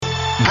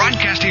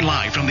Broadcasting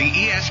live from the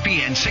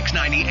ESPN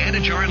 690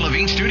 Anajar and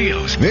Levine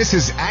studios. This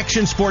is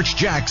Action Sports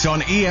Jax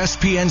on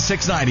ESPN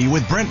 690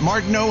 with Brent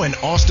Martineau and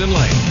Austin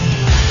Lane.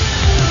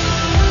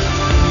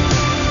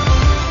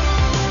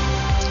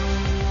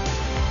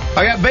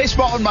 I got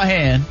baseball in my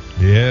hand.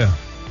 Yeah.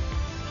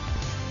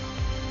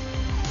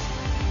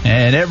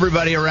 And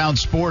everybody around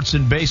sports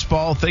and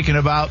baseball thinking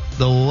about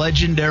the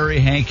legendary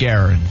Hank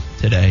Aaron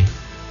today.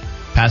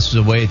 Passes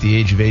away at the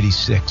age of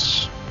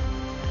 86.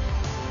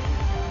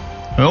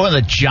 One of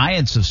the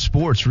giants of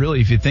sports,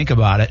 really, if you think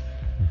about it.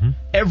 Mm-hmm.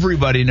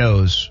 Everybody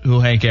knows who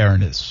Hank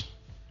Aaron is,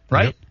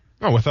 right?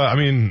 Yep.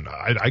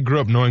 Oh, I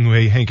grew up knowing who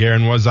Hank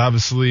Aaron was.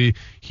 Obviously,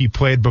 he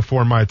played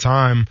before my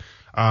time,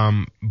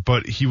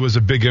 but he was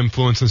a big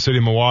influence in the city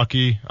of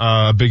Milwaukee,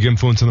 a big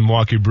influence in the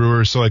Milwaukee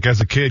Brewers. So,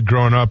 as a kid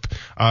growing up,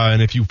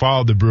 and if you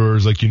followed the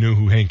Brewers, you knew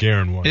who Hank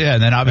Aaron was. Yeah,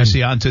 and then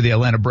obviously on to the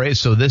Atlanta Braves.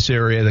 So this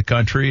area of the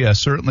country,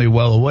 certainly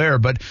well aware.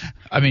 But,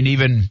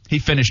 even he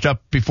finished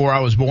up before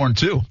I was born,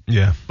 too.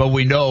 Yeah. But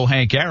we know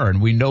Hank Aaron.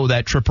 We know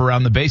that trip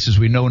around the bases.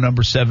 We know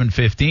number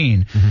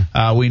 715.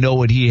 Mm-hmm. We know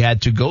what he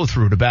had to go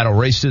through to battle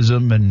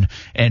racism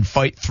and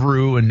fight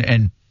through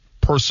and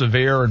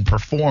persevere and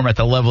perform at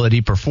the level that he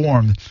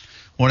performed.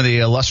 One of the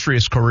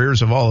illustrious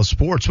careers of all of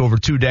sports, over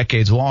 2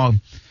 decades long.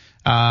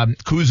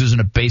 Kuz isn't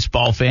a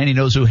baseball fan. He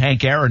knows who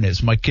Hank Aaron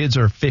is. My kids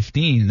are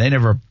 15. They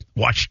never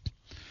watched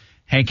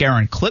Hank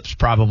Aaron clips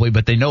probably,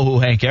 but they know who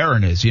Hank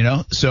Aaron is,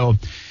 So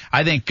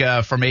I think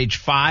from age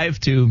 5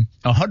 to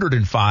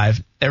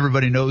 105,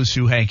 everybody knows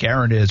who Hank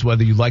Aaron is,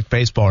 whether you like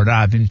baseball or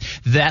not.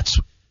 That's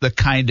the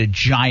kind of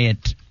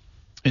giant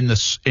in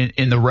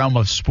the realm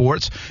of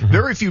sports. Mm-hmm.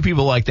 Very few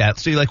people like that.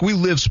 See, we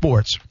live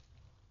sports.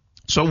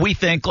 So we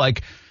think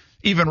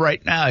even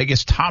right now, I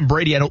guess Tom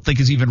Brady, I don't think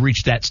has even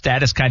reached that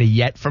status kind of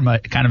yet from a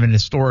kind of an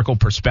historical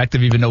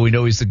perspective, even though we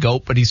know he's the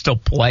GOAT, but he's still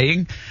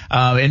playing.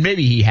 And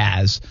maybe he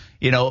has,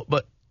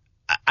 but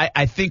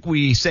I think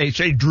we say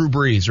Drew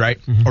Brees, right?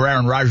 Mm-hmm. Or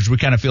Aaron Rodgers, we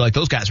kind of feel like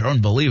those guys are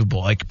unbelievable.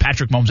 Like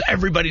Patrick Mahomes,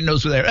 everybody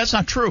knows who they are. That's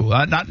not true.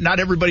 Not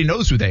everybody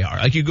knows who they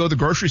are. You go to the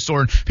grocery store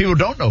and people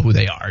don't know who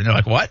they are. And they're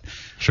like, what?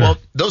 Sure. Well,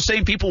 those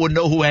same people would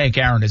know who Hank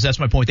Aaron is. That's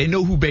my point. They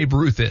know who Babe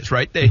Ruth is,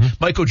 right?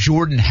 Michael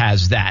Jordan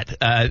has that.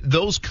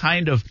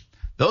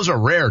 Those are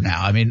rare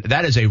now.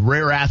 That is a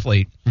rare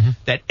athlete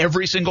that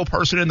every single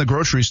person in the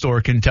grocery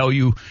store can tell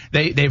you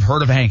they've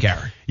heard of Hank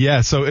Aaron. Yeah,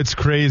 so it's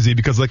crazy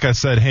because, like I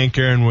said, Hank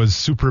Aaron was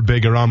super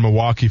big around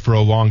Milwaukee for a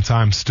long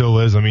time, still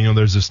is.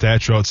 There's a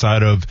statue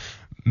outside of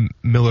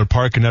Miller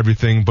Park and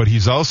everything, but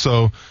he's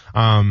also,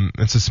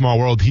 it's a small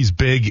world, he's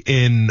big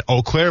in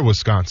Eau Claire,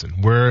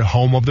 Wisconsin. We're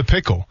home of the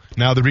pickle.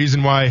 Now, the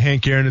reason why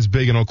Hank Aaron is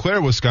big in Eau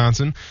Claire,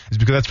 Wisconsin is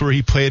because that's where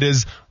he played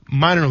his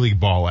minor league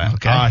ball at.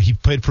 Okay. He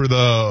played for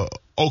the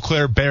Eau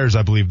Claire Bears,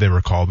 I believe they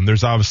were called, and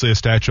there's obviously a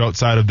statue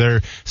outside of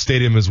their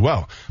stadium as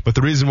well. But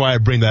the reason why I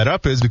bring that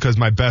up is because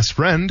my best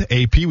friend,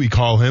 AP we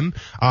call him,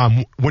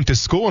 went to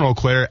school in Eau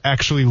Claire,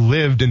 actually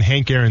lived in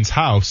Hank Aaron's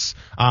house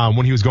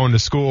when he was going to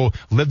school,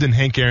 lived in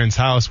Hank Aaron's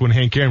house when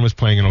Hank Aaron was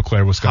playing in Eau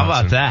Claire, Wisconsin. How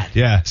about that?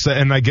 Yeah, so,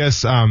 and I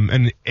guess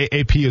and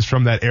AP is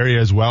from that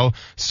area as well,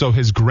 so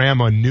his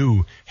grandma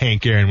knew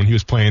Hank Aaron when he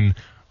was playing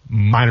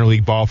minor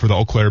league ball for the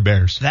Eau Claire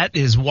Bears. That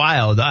is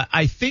wild.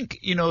 I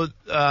think,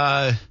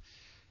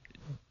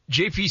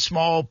 JP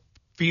Small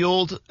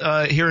Field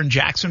here in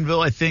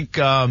Jacksonville, I think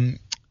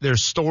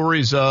there's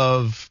stories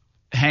of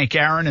Hank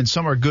Aaron, and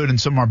some are good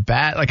and some are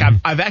bad.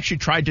 I've actually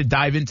tried to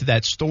dive into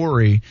that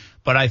story,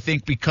 but I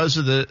think because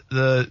of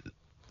the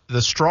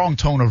strong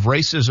tone of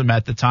racism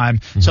at the time,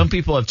 some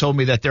people have told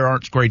me that there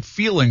aren't great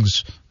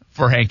feelings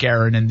for Hank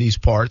Aaron in these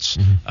parts.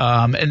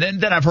 And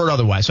then I've heard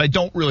otherwise. So I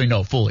don't really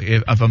know fully,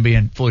 if I'm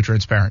being fully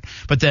transparent.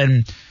 But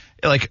then,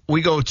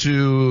 we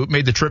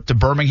made the trip to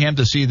Birmingham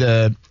to see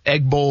the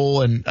Egg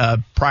Bowl and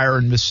Pryor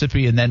in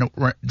Mississippi, and then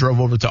drove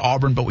over to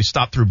Auburn, but we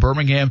stopped through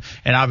Birmingham.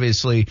 And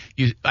obviously,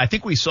 I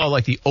think we saw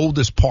the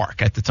oldest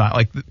park at the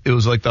time. It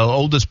was the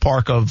oldest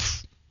park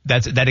of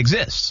that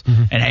exists.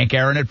 And Hank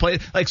Aaron had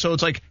played, so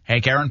it's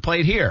Hank Aaron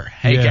played here.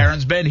 Hank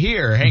Aaron's been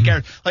here. Hank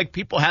Aaron,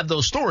 people have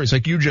those stories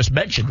you just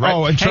mentioned, right?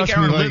 Oh, and Hank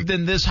Aaron lived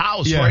in this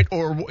house, right?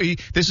 Or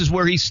this is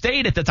where he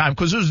stayed at the time,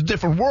 because it was a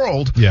different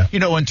world,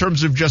 in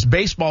terms of just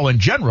baseball in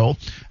general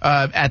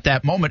at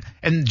that moment.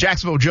 And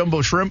Jacksonville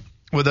Jumbo Shrimp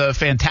with a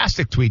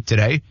fantastic tweet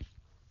today.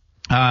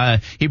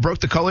 He broke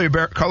the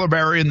color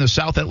barrier in the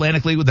South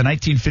Atlantic League with the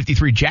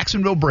 1953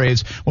 Jacksonville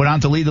Braves, went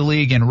on to lead the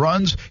league in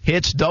runs,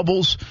 hits,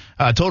 doubles,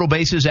 total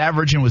bases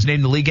average, and was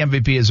named the league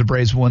MVP as the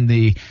Braves won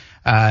the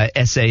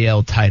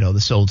SAL title,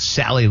 this old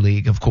Sally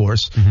League, of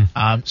course.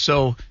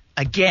 So,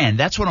 again,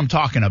 that's what I'm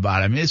talking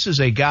about. This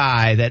is a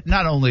guy that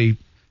not only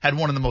had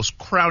one of the most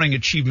crowning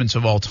achievements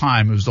of all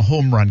time. It was the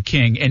home run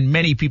king, and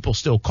many people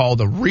still call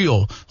the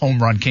real home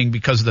run king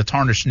because of the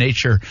tarnished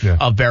nature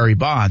of Barry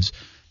Bonds,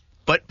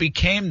 but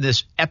became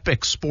this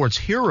epic sports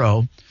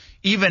hero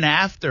even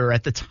after,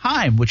 at the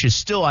time, which is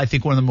still, I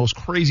think, one of the most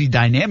crazy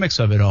dynamics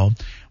of it all,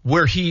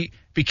 where he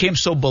became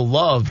so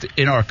beloved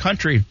in our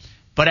country,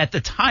 but at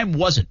the time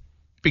wasn't.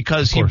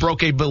 because he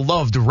broke a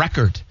beloved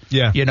record.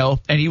 Yeah. You know,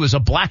 and he was a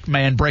black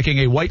man breaking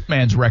a white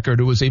man's record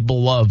who was a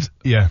beloved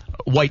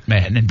white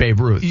man in Babe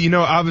Ruth. You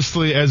know,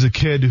 obviously as a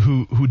kid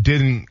who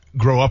didn't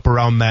grow up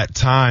around that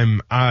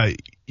time,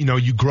 you know,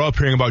 you grow up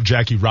hearing about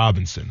Jackie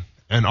Robinson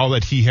and all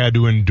that he had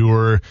to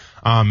endure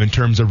in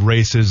terms of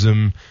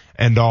racism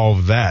and all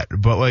of that.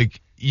 But, like,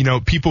 you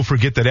know, people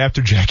forget that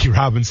after Jackie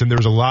Robinson, there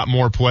was a lot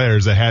more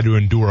players that had to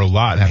endure a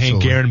lot,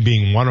 Hank Aaron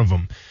being one of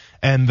them.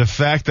 And the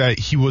fact that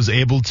he was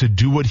able to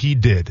do what he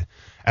did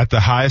at the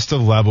highest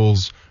of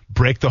levels,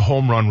 break the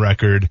home run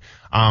record,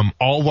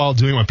 all while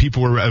doing what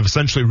people were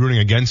essentially rooting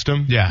against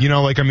him. Yeah. You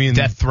know, like, I mean,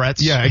 death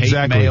threats. Yeah, hate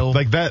exactly. mail.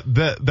 Like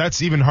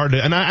that's even hard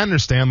to, and I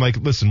understand, like,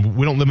 listen,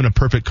 we don't live in a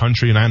perfect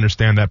country and I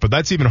understand that, but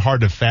that's even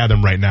hard to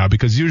fathom right now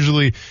because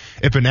usually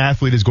if an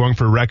athlete is going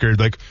for a record,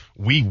 like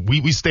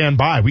we stand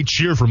by, we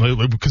cheer for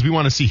him because we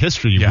want to see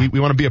history. Yeah. We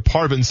want to be a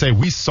part of it and say,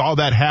 we saw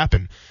that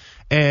happen.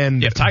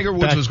 And if Tiger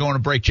Woods was going to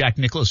break Jack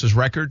Nicklaus's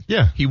record,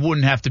 he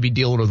wouldn't have to be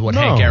dealing with what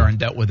Hank Aaron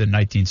dealt with in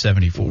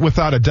 1974.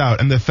 Without a doubt.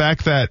 And the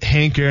fact that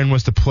Hank Aaron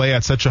was to play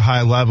at such a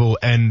high level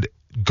and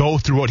go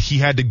through what he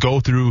had to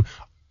go through,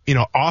 you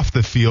know, off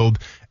the field,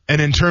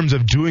 and in terms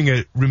of doing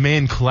it,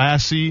 remain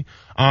classy,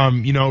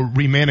 you know,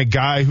 remain a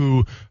guy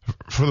who,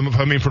 from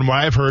what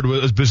I've heard,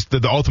 was just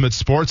the ultimate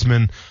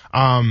sportsman.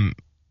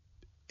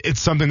 It's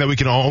something that we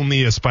can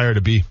only aspire to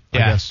be, I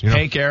guess. You know?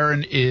 Hank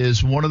Aaron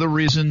is one of the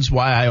reasons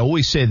why I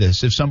always say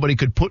this. If somebody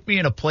could put me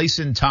in a place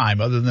in time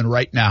other than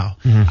right now,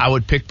 I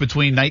would pick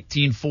between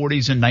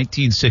 1940s and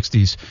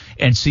 1960s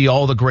and see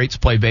all the greats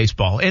play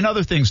baseball and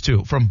other things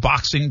too, from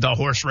boxing to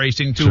horse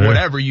racing to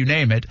whatever, you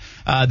name it.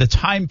 The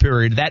time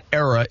period, that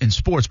era in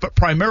sports, but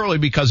primarily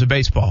because of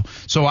baseball.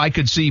 So I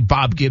could see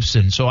Bob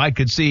Gibson. So I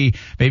could see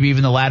maybe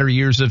even the latter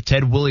years of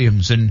Ted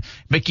Williams and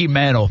Mickey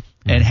Mantle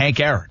and Hank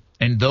Aaron.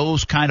 And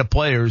those kind of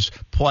players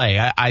play.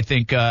 I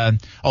think,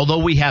 although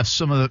we have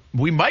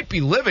we might be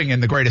living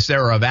in the greatest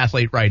era of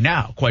athlete right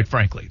now, quite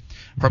frankly,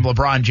 from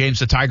LeBron James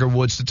to Tiger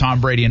Woods to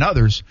Tom Brady and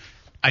others,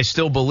 I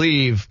still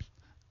believe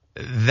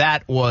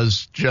that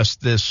was just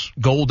this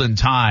golden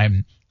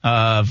time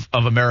of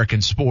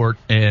American sport,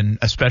 and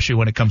especially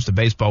when it comes to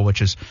baseball,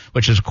 which is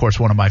of course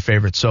one of my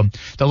favorites. So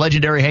the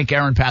legendary Hank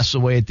Aaron passes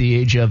away at the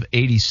age of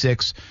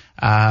 86.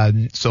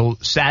 So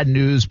sad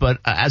news, but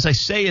as I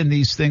say in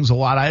these things a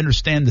lot, I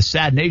understand the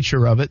sad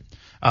nature of it,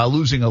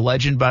 losing a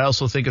legend, but I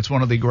also think it's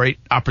one of the great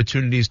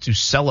opportunities to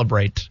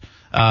celebrate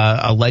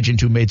a legend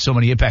who made so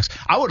many impacts.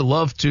 I would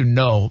love to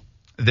know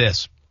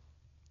this,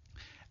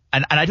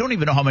 and I don't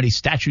even know how many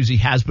statues he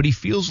has, but he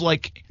feels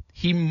like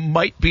he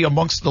might be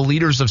amongst the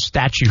leaders of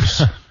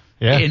statues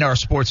in our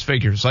sports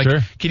figures. Like,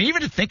 can you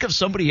even think of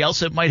somebody else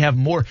that might have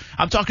more?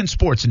 I'm talking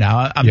sports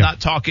now. I'm not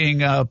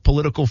talking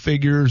political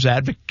figures,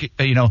 advocate,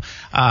 you know,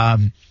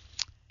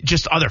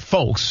 just other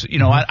folks. You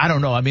know, I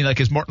don't know. I mean, like,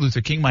 as Martin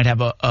Luther King might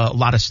have a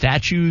lot of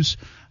statues.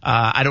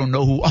 I don't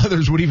know who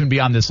others would even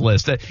be on this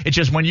list. It's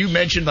just when you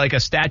mentioned like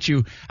a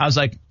statue, I was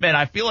like, man,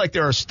 I feel like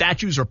there are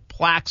statues or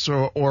plaques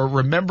or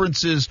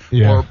remembrances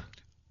or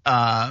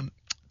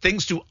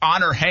things to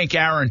honor Hank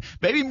Aaron,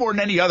 maybe more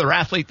than any other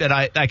athlete that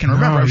I can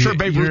remember. I'm sure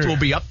Babe Ruth will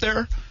be up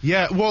there.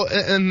 Yeah, well,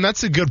 and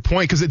that's a good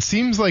point, because it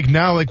seems like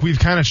now, like, we've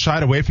kind of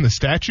shied away from the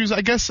statues,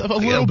 I guess, a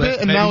little bit,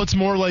 and maybe. Now it's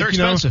more like, they're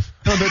expensive.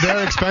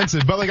 They're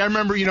expensive. But, like, I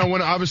remember,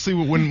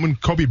 when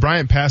Kobe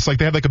Bryant passed, like,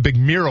 they had, like, a big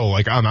mural,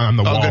 like, on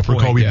the wall for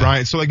Kobe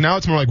Bryant. So, like, now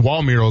it's more like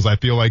wall murals, I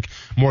feel like,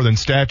 more than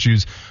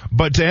statues.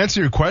 But to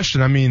answer your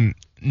question, I mean,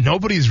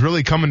 nobody's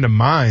really coming to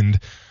mind.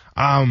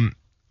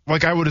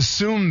 Like, I would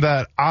assume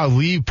that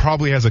Ali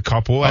probably has a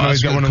couple. I know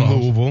he's got one in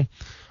Louisville.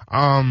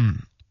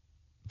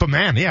 But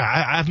man,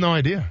 I have no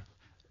idea.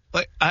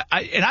 Like,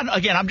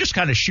 I'm just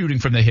kind of shooting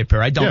from the hip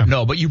here. I don't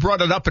know, but you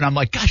brought it up, and I'm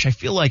like, gosh, I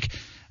feel like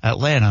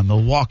Atlanta,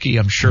 Milwaukee,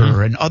 I'm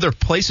sure, and other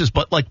places,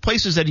 but like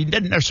places that he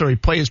didn't necessarily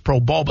play his pro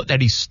ball, but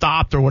that he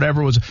stopped or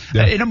whatever was.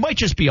 And it might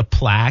just be a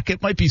plaque.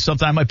 It might be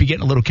something. I might be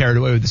getting a little carried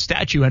away with the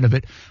statue end of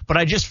it, but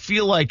I just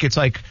feel like it's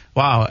like,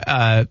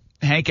 wow,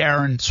 Hank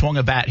Aaron swung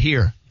a bat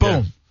here. Boom.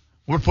 Yeah.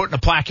 We're putting a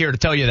plaque here to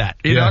tell you that.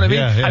 You know what I mean?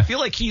 Yeah. I feel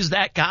like he's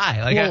that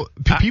guy. Like,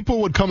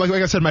 people would come, like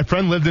I said, my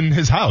friend lived in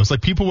his house.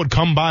 Like, people would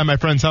come by my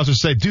friend's house and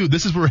say, dude,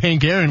 this is where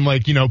Hank Aaron,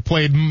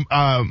 played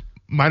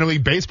minor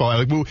league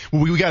baseball. Like,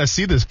 we got to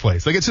see this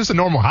place. Like, it's just a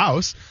normal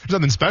house. There's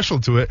nothing special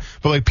to it.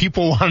 But, like,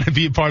 people want to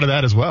be a part of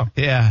that as well.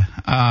 Yeah.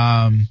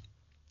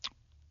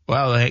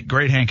 Well,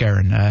 great Hank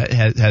Aaron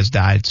has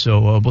died,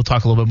 so we'll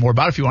talk a little bit more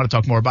about it. If you want to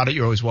talk more about it,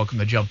 you're always welcome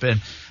to jump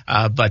in.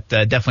 But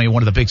definitely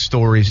one of the big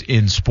stories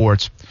in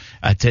sports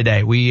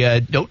today. We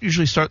don't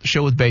usually start the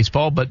show with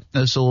baseball, but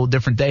it's a little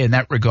different day in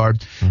that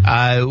regard.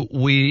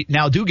 We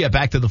now do get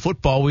back to the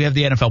football. We have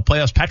the NFL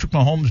playoffs. Patrick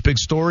Mahomes' big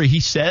story, he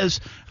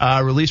says,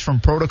 released from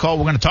protocol.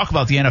 We're going to talk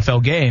about the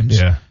NFL games.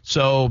 Yeah.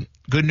 So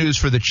good news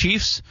for the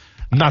Chiefs.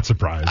 Not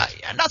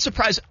surprised. Not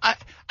surprised. I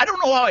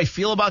don't know how I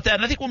feel about that,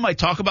 and I think we might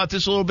talk about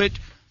this a little bit.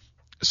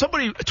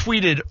 Somebody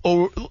tweeted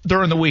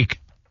during the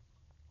week,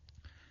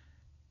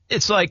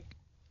 it's like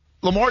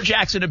Lamar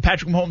Jackson and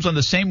Patrick Mahomes on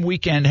the same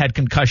weekend had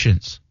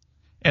concussions.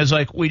 It was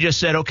like we just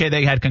said, okay,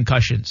 they had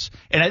concussions.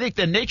 And I think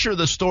the nature of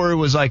the story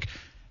was like,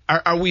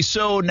 are we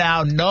so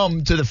now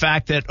numb to the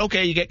fact that,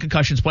 okay, you get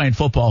concussions playing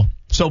football,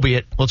 so be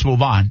it, let's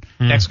move on.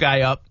 Next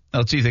guy up,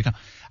 let's see if they come.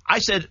 I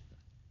said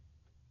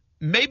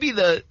maybe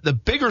the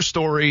bigger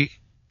story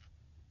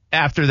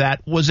after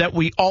that was that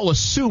we all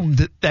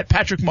assumed that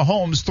Patrick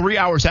Mahomes, 3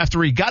 hours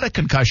after he got a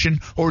concussion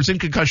or was in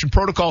concussion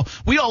protocol,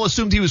 we all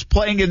assumed he was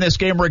playing in this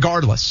game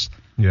regardless.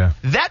 Yeah.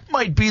 That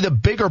might be the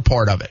bigger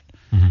part of it.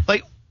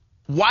 Like,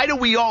 why do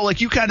we all,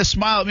 like, you kind of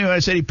smile at me when I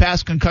said he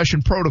passed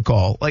concussion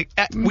protocol. Like,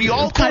 we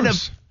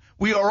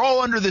are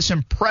all under this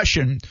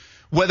impression,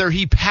 whether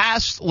he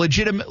passed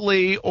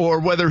legitimately or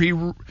whether he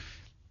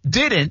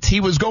didn't,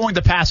 he was going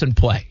to pass and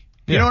play.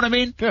 You know what I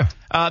mean?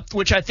 Yeah.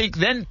 Which I think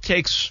then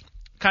takes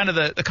kind of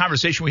the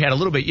conversation we had a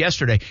little bit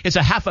yesterday. It's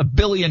a $500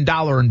 million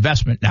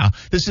investment now.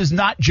 This is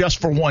not just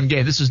for one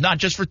game. This is not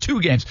just for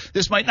 2 games.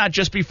 This might not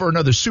just be for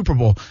another Super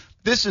Bowl.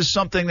 This is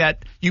something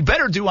that you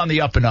better do on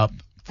the up and up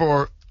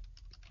for,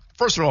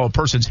 first of all, a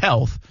person's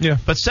health. Yeah.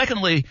 But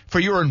secondly, for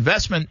your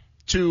investment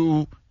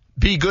to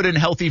be good and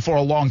healthy for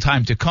a long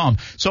time to come.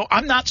 So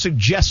I'm not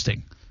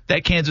suggesting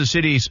that Kansas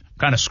City's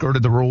kind of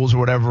skirted the rules or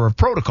whatever of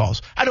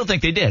protocols. I don't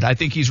think they did. I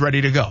think he's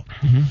ready to go.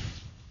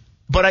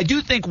 But I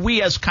do think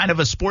we as kind of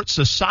a sports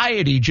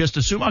society just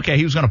assume, okay,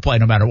 he was going to play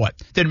no matter what.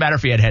 Didn't matter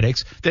if he had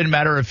headaches. Didn't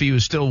matter if he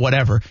was still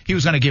whatever. He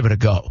was going to give it a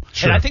go.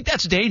 Sure. And I think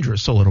that's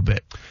dangerous a little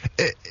bit.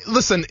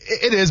 Listen,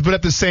 it is, but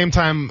at the same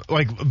time,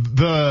 like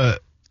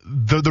the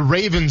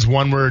Ravens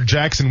one where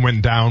Jackson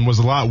went down was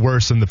a lot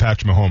worse than the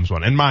Patrick Mahomes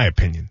one, in my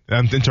opinion,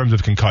 in terms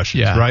of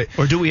concussions, right?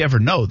 Or do we ever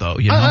know, though?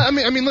 You know? I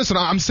mean, listen,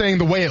 I'm saying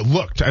the way it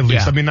looked, at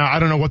least. Yeah. I mean, I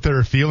don't know what they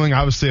were feeling.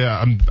 Obviously,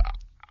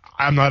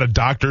 I'm not a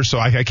doctor, so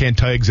I can't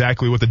tell you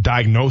exactly what the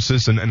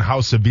diagnosis and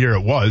how severe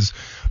it was.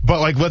 But,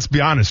 like, let's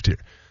be honest here.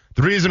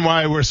 The reason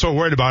why we're so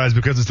worried about it is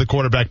because it's the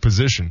quarterback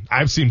position.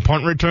 I've seen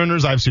punt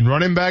returners, I've seen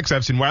running backs,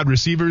 I've seen wide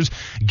receivers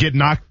get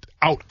knocked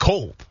out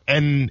cold.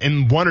 And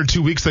in 1 or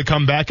 2 weeks they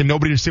come back and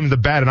nobody seems to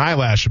bat an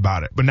eyelash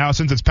about it. But now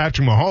since it's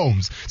Patrick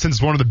Mahomes, since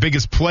it's one of the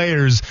biggest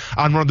players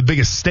on one of the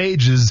biggest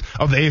stages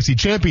of the AFC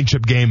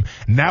Championship game,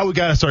 now we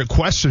got to start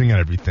questioning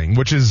everything,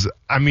 which is,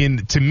 I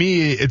mean, to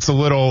me, it's a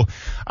little,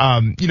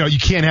 you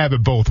can't have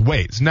it both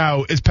ways.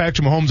 Now, is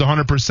Patrick Mahomes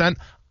 100%?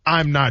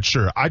 I'm not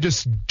sure. I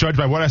just judge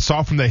by what I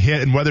saw from the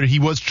hit and whether he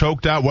was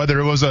choked out, whether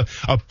it was a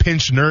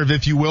pinched nerve,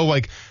 if you will.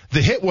 Like,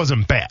 the hit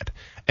wasn't bad.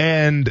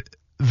 And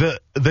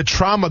the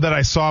trauma that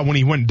I saw when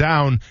he went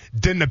down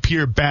didn't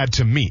appear bad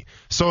to me.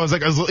 So I was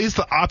like, at least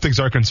the optics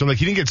are concerned. Like,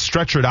 he didn't get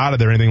stretchered out of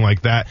there or anything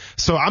like that.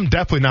 So I'm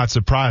definitely not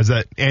surprised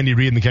that Andy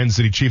Reid and the Kansas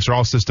City Chiefs are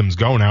all systems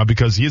go now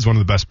because he is one of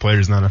the best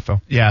players in the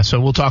NFL. Yeah,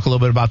 so we'll talk a little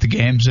bit about the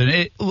games.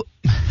 And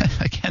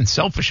again,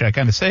 selfish, I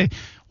kind of say,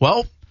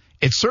 well,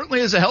 it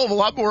certainly is a hell of a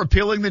lot more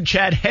appealing than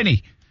Chad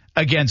Henne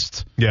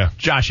against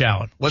Josh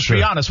Allen. Let's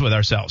be honest with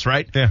ourselves,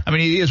 right? Yeah. I mean,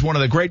 he is one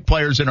of the great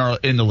players in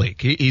the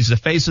league. He's the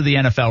face of the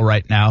NFL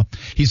right now.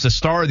 He's the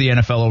star of the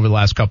NFL over the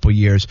last couple of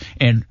years.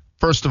 And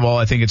first of all,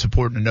 I think it's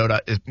important to note,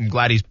 I'm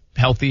glad he's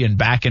healthy and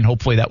back, and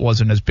hopefully that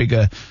wasn't as big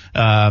a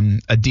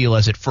deal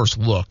as it first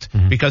looked,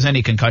 because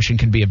any concussion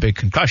can be a big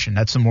concussion.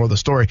 That's the moral of the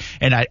story.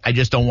 And I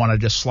just don't want to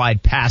just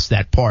slide past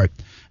that part.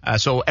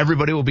 So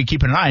everybody will be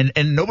keeping an eye,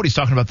 and nobody's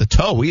talking about the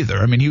toe either.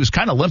 I mean, he was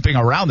kind of limping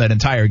around that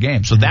entire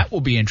game, so that will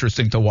be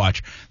interesting to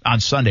watch on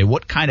Sunday.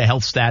 What kind of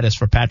health status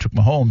for Patrick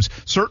Mahomes,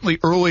 certainly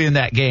early in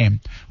that game,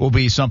 will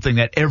be something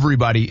that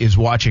everybody is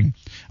watching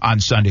on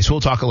Sunday. So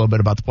we'll talk a little bit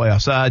about the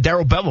playoffs.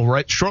 Darrell Bevell,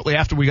 right shortly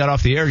after we got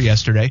off the air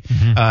yesterday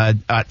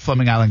at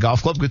Fleming Island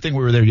Golf Club. Good thing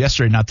we were there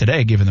yesterday, not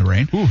today, given the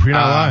rain. Ooh, you're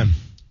not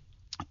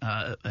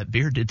lying. That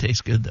beer did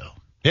taste good, though.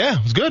 Yeah,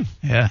 it was good.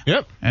 Yeah.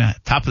 Yep. Yeah,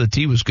 top of the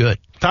tee was good.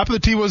 Top of the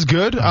tee was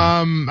good.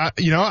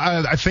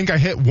 I think I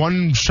hit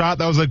one shot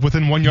that was like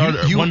within 1 yard.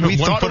 We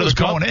thought it was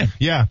going in.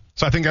 Yeah.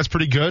 So I think that's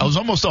pretty good. It was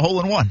almost a hole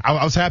in one.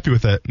 I was happy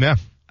with it. Yeah.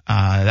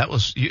 That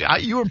was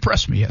you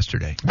impressed me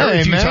yesterday.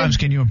 Very few times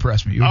can you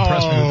impress me. You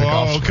impressed me with the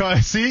golf.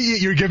 Okay. See,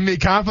 you're giving me a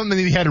compliment,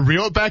 and you had to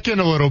reel it back in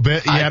a little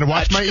bit. You had to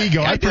watch my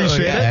ego. I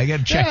appreciate it. I got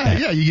to check that.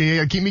 Yeah, you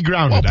got to keep me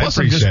grounded. Well, plus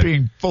I'm just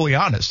being fully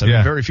honest. I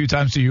mean, very few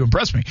times do you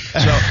impress me.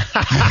 So.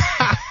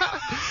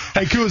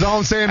 Hey, Kuz, all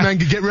I'm saying, man,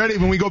 get ready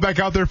when we go back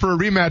out there for a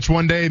rematch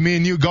one day, me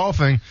and you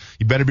golfing.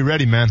 You better be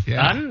ready, man.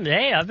 Yeah.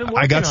 I've been working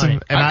I got some, on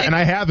it. And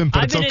I haven't,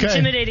 but it's okay. I've been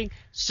intimidating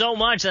so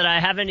much that I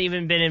haven't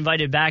even been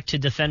invited back to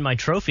defend my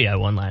trophy I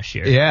won last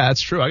year. Yeah,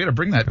 that's true. I got to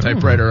bring that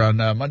typewriter on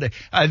Monday.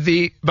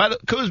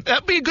 Kuz,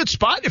 that'd be a good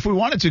spot if we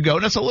wanted to go.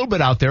 And that's a little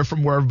bit out there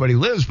from where everybody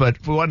lives, but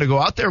if we wanted to go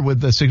out there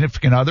with the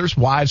significant others,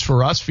 wives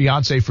for us,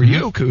 fiance for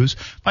you, Kuz,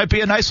 might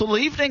be a nice little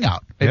evening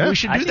out. Maybe we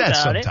should do that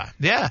sometime.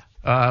 Yeah.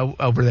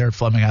 Over there at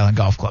Fleming Island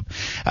Golf Club.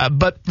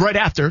 But right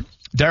after,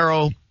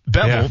 Darrell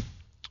Bevell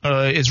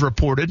is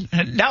reported.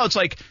 And now it's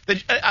like,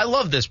 I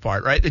love this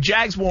part, right? The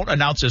Jags won't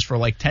announce this for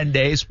like 10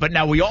 days, but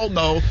now we all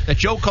know that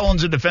Joe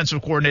Cullen's the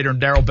defensive coordinator and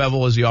Darrell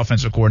Bevell is the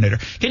offensive coordinator.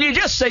 Can you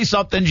just say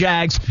something,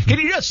 Jags? Can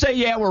you just say,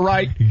 yeah, we're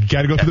right? You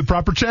got to go through the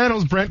proper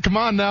channels, Brent. Come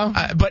on now.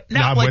 But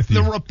now, like,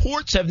 the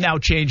reports have now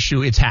changed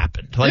to it's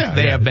happened. Like,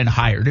 they have been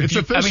hired. It's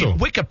official. I mean,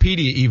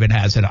 Wikipedia even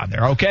has it on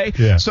there, okay?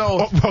 Yeah.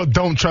 So, well,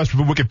 don't trust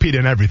Wikipedia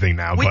and everything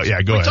now, but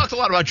yeah, go ahead. We talked a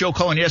lot about Joe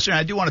Cullen yesterday, and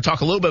I do want to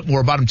talk a little bit more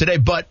about him today,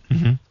 but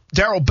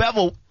Darrell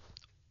Bevell,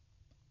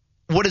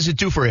 what does it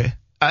do for you?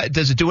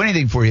 Does it do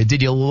anything for you? Do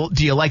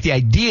you like the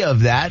idea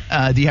of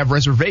that? Do you have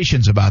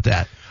reservations about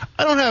that?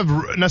 I don't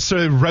have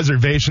necessarily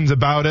reservations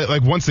about it.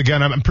 Like, once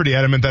again, I'm pretty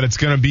adamant that it's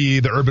going to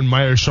be the Urban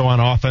Meyer show on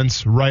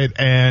offense, right?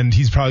 And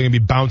he's probably going to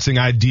be bouncing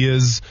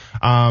ideas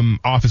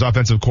off his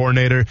offensive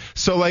coordinator.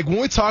 So, like, when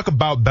we talk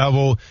about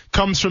Bevell,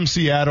 comes from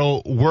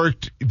Seattle,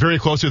 worked very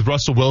closely with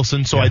Russell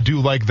Wilson, so I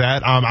do like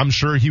that. I'm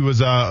sure he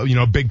was a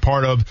big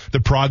part of the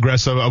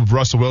progress of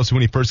Russell Wilson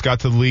when he first got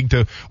to the league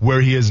to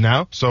where he is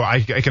now. So I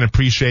can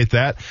appreciate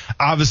that.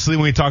 Obviously,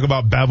 when we talk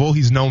about Bevell,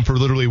 he's known for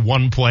literally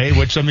one play,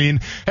 which, I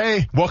mean,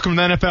 hey, welcome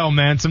to the NFL,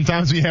 man.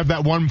 Sometimes when you have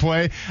that one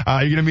play, you're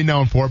going to be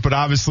known for it. But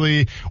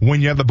obviously,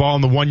 when you have the ball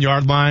on the 1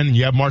 yard line and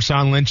you have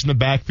Marshawn Lynch in the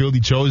backfield, he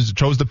chose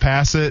to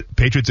pass it.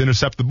 Patriots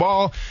intercept the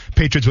ball.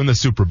 Patriots win the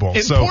Super Bowl.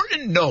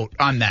 Important note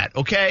on that,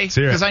 okay?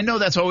 Because I know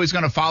that's always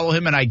going to follow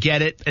him, and I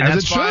get it, and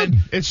that's fine.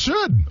 It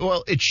should.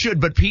 Well, it should,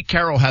 but Pete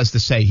Carroll has to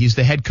say. He's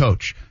the head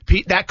coach.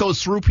 That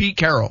goes through Pete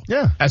Carroll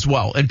as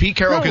well. And Pete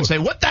Carroll can say,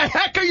 what the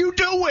heck are you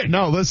doing?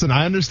 No, listen,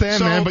 I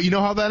understand, man, but you know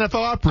how the NFL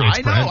operates,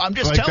 I know, Brent. I'm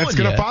just telling you. That's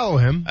going to follow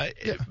him.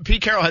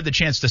 Pete Carroll had the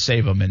chance to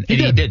save him, and he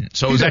didn't.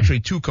 So it was actually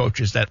two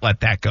coaches that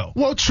let that go.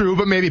 Well, true,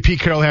 but maybe Pete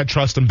Carroll had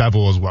trust in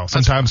Bevell as well.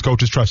 Sometimes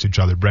coaches trust each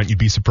other, Brent. You'd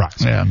be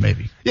surprised. Yeah,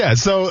 maybe. Yeah,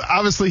 so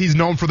obviously he's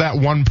known for that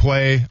one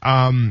play.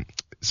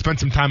 Spent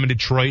some time in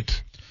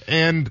Detroit.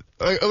 And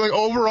like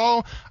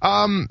overall,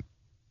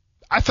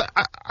 I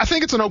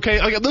think it's an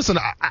okay. Like, listen,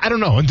 I don't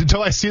know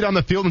until I see it on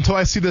the field, until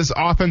I see this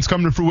offense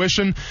come to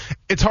fruition.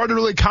 It's hard to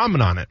really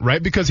comment on it,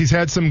 right? Because he's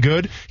had some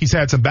good, he's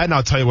had some bad. And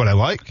I'll tell you what I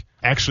like.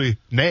 Actually,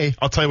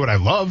 I'll tell you what I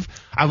love.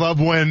 I love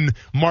when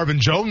Marvin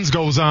Jones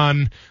goes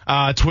on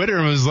Twitter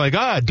and was like,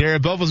 Darrell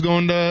Bevell's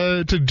going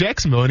to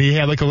Jacksonville, and he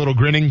had like a little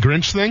grinning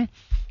Grinch thing.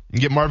 And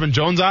get Marvin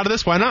Jones out of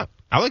this? Why not?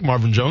 I like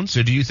Marvin Jones.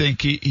 So do you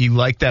think he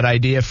liked that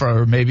idea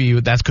for maybe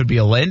that could be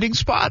a landing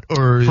spot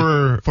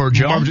or for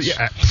Jones?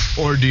 Yeah.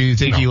 Or do you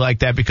think he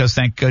liked that because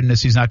thank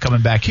goodness he's not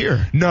coming back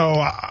here? No,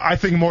 I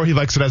think more he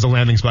likes it as a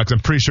landing spot because I'm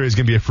pretty sure he's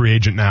going to be a free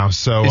agent now.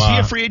 So is he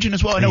a free agent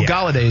as well? I know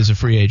Galladay is a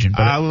free agent.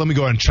 But let me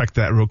go ahead and check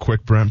that real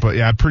quick, Brent. But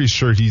yeah, I'm pretty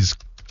sure he's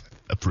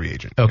a free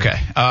agent. Okay.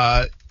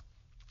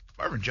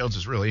 Marvin Jones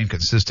is really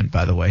inconsistent,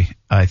 by the way,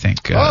 I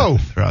think,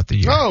 throughout the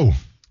year. Oh.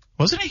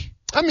 Wasn't he?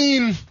 I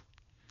mean,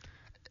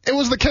 it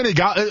was the Kenny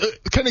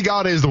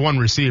Galladay is the one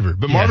receiver,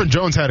 but Marvin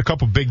Jones had a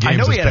couple big games. I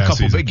know he had a couple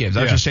season. big games.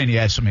 I was just saying he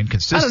had some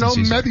inconsistencies. I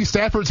don't know, Matthew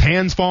Stafford's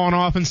hands falling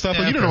off and stuff.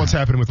 You don't know what's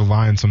happening with the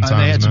Lions sometimes,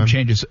 they had man. some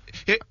changes.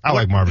 I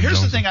like Marvin Jones.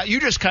 Here's the thing. You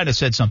just kind of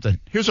said something.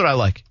 Here's what I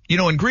like.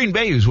 In Green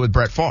Bay, he was with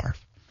Brett Favre.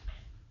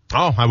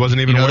 Oh, I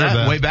wasn't even aware of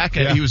that. Way back,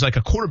 he was like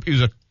he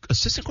was a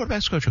assistant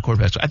quarterbacks coach or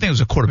quarterbacks. I think it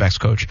was a quarterbacks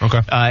coach.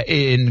 Okay.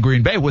 In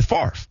Green Bay with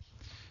Favre.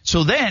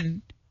 So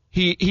then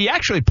he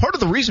actually, part of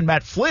the reason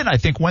Matt Flynn, I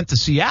think, went to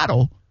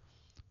Seattle.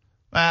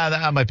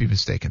 I might be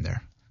mistaken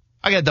there.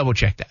 I got to double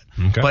check that.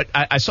 Okay. But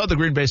I saw the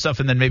Green Bay stuff,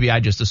 and then maybe I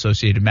just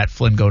associated Matt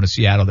Flynn going to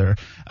Seattle there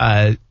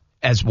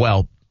as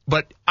well.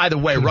 But either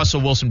way,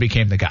 Russell Wilson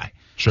became the guy.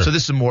 Sure. So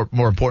this is a more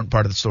important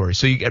part of the story.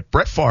 So you get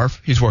Brett Favre,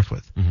 he's worked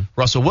with.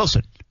 Russell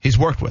Wilson, he's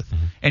worked with.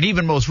 And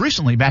even most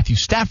recently, Matthew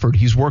Stafford,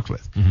 he's worked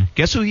with.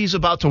 Guess who he's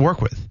about to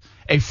work with?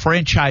 A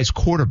franchise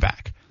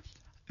quarterback.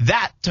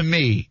 That, to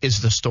me,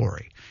 is the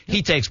story.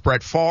 He takes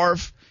Brett Favre.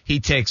 He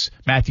takes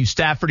Matthew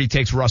Stafford. He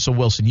takes Russell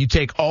Wilson. You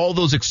take all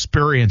those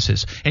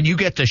experiences, and you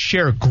get to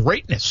share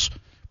greatness.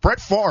 Brett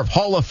Favre,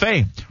 Hall of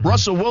Fame.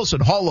 Russell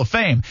Wilson, Hall of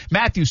Fame.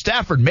 Matthew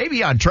Stafford,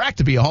 maybe on track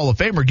to be a Hall of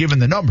Famer given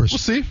the numbers. We'll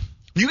see.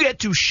 You get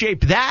to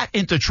shape that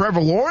into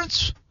Trevor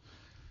Lawrence.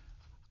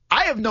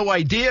 I have no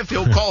idea if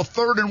he'll call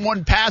 3rd and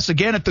 1 pass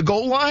again at the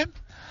goal line.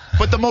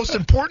 But the most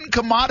important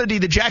commodity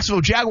the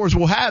Jacksonville Jaguars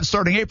will have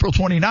starting April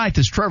 29th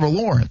is Trevor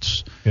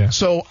Lawrence. Yeah.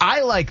 So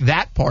I like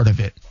that part of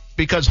it.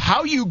 Because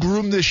how you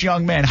groom this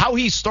young man, how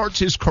he starts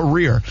his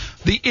career,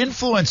 the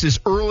influences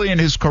early in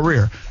his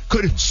career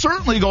could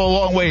certainly go a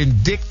long way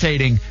in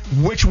dictating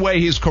which way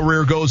his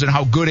career goes and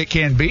how good it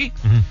can be.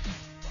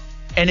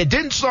 And it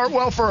didn't start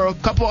well for a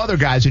couple other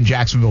guys in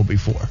Jacksonville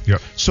before. Yep.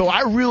 So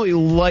I really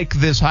like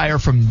this hire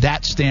from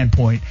that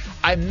standpoint.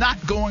 I'm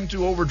not going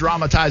to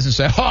over-dramatize and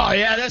say, oh,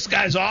 yeah, this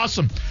guy's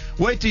awesome.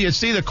 Wait till you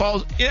see the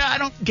calls. Yeah, I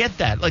don't get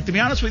that. Like, to be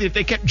honest with you, if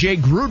they kept Jay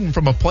Gruden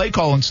from a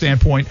play-calling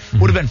standpoint,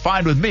 would have been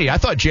fine with me. I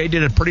thought Jay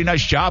did a pretty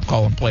nice job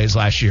calling plays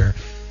last year.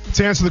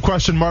 To answer the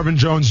question, Marvin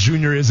Jones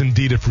Jr. is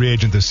indeed a free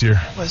agent this year.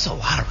 Well, there's a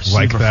lot of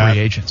receiver free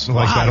agents.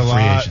 Like that a lot.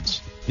 Free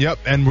agents. Yep,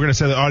 and we're going to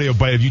say the audio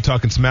bite of you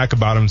talking smack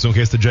about him, so in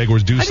case the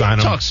Jaguars do sign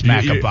him. Talk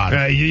smack about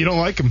him. You don't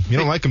like him. You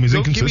don't like him. He's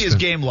inconsistent. Give me his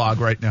game log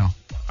right now.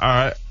 All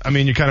right. I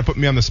mean, you kind of put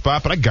me on the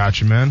spot, but I got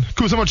you, man.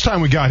 Cool. How much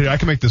time we got here? I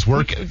can make this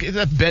work.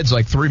 That bed's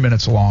like 3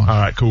 minutes long. All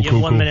right. Cool. You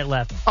have 1 minute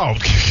left. Oh,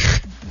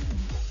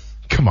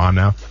 come on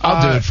now.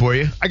 I'll do it for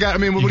you. What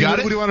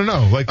do you want to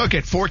know? Like,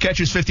 okay, 4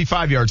 catches,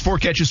 55 yards. 4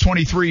 catches,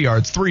 23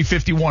 yards.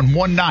 351,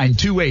 19,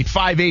 28,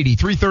 580,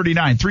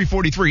 339,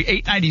 343,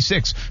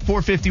 896,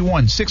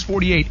 451,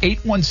 648,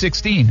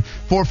 8116,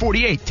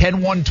 448, 10,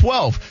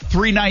 112,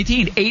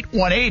 319,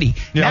 8180.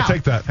 Yeah, now, I'll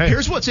take that. Hey,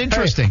 here's what's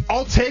interesting. Hey,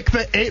 I'll take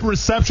the 8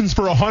 receptions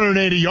for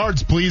 180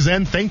 yards, please,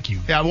 and thank you.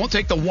 Yeah, I won't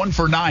take the 1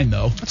 for 9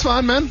 though. That's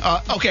fine, man.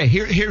 Okay,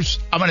 here's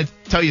I'm going to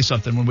tell you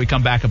something when we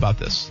come back about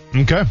this.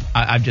 Okay.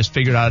 I've just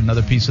figured out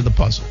another piece of the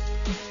puzzle.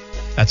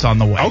 That's on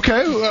the way.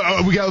 Okay.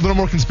 We got a little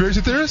more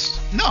conspiracy theorists?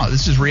 No,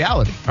 this is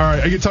reality. All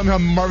right. Are you telling me how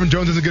Marvin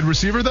Jones is a good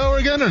receiver, though,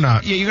 again, or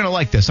not? Yeah, you're going to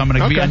like this. I'm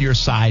going to be on your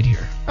side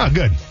here. Oh,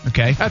 good.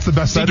 Okay. That's the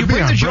best side to be on, Did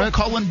you bring the Joe Brent?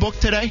 Cullen book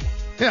today?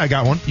 Yeah, I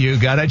got one. You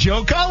got a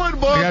Joe Cullen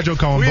book. I got a Joe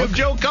Cullen book. We have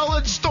Joe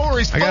Cullen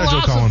stories, I got a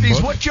Joe Cullen philosophies,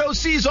 book. what Joe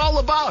C's all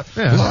about.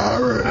 Yeah.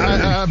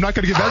 I'm not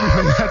going to give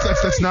everything.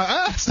 That's not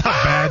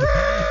bad.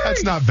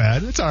 That's not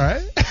bad. It's all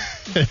right.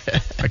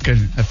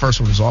 That first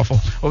one was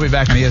awful. We'll be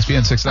back on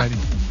ESPN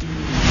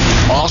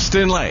 690.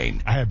 Austin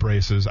Lane, I had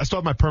braces. I still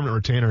have my permanent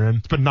retainer in.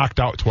 It's been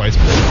knocked out twice.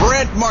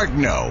 Brent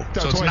Martineau.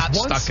 So it's not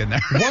stuck in there.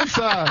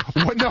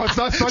 No, it's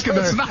not stuck in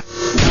there. It's not.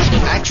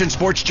 Action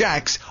Sports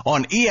Jacks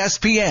on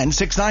ESPN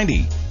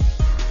 690.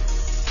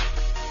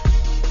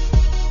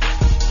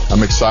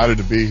 I'm excited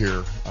to be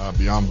here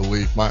beyond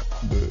belief.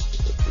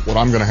 What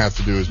I'm going to have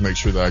to do is make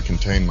sure that I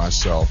contain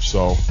myself.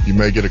 So you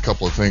may get a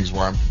couple of things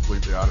where I'm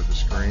completely out of the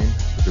screen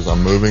because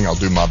I'm moving. I'll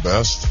do my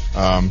best.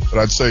 But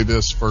I'd say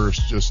this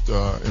first, just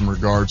in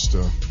regards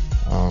to,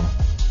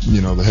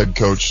 the head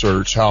coach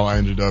search, how I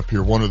ended up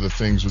here. One of the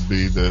things would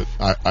be that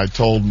I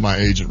told my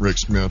agent, Rick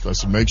Smith, I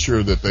said, make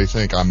sure that they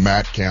think I'm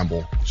Matt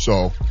Campbell.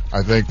 So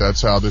I think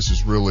that's how this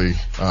has really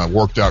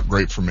worked out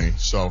great for me.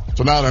 So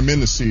now that I'm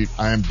in the seat,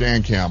 I am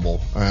Dan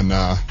Campbell. And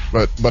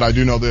but I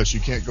do know this, you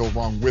can't go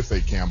wrong with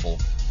a Campbell.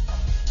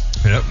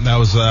 Yep, that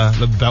was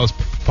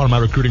part of my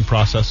recruiting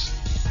process.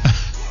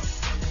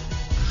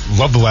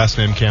 Love the last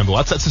name Campbell.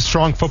 That's a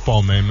strong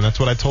football name, and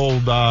that's what I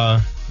told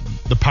the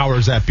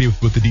powers that be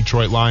with the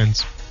Detroit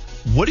Lions.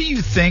 What do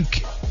you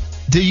think?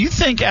 Do you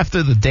think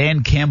after the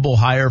Dan Campbell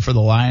hire for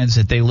the Lions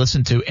that they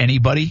listened to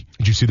anybody?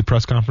 Did you see the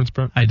press conference,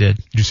 Brent? I did.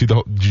 Did you see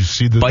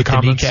the Bite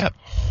comments? the kneecap.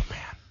 Oh man,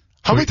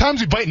 how many times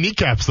you bite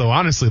kneecaps though?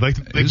 Honestly, like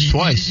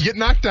twice. You get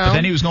knocked down. But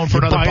then he was going for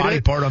another body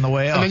part on the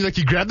way out. And then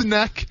you grab the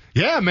neck.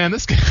 Yeah, man,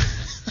 this guy.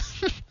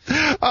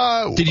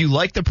 Did you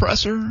like the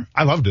presser?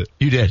 I loved it.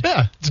 You did?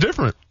 Yeah, it's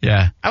different.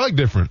 Yeah. I like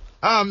different.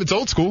 It's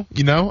old school,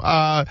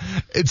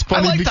 It's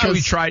funny because how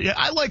he tried.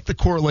 I like the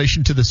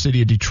correlation to the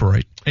city of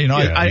Detroit.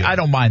 I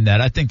don't mind that.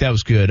 I think that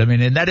was good. I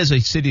mean, and that is a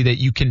city that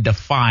you can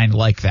define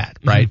like that,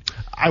 right?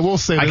 I will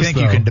say I this, think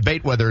though. you can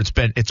debate whether it's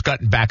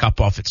gotten back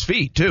up off its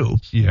feet too.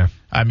 Yeah.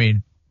 I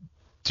mean,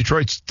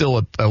 Detroit's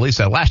still at least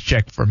that last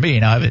check for me.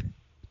 Now I haven't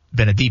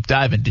been a deep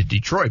dive into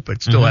Detroit, but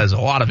it still has a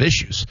lot of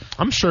issues.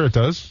 I'm sure it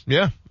does.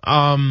 Yeah.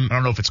 I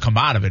don't know if it's come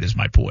out of it is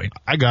my point.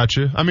 I got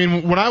you. I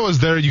mean, when I was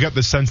there, you got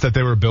the sense that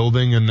they were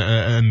building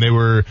and they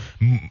were,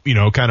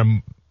 kind of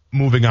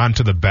moving on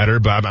to the better,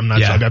 but I'm not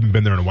sure. I haven't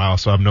been there in a while,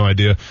 so I have no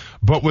idea.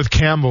 But with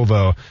Campbell,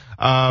 though,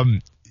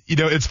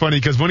 it's funny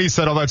because when he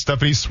said all that stuff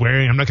and he's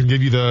swearing, I'm not going to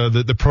give you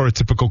the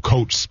prototypical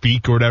coach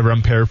speak or whatever.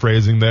 I'm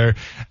paraphrasing there.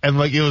 And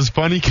it was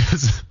funny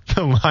because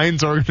the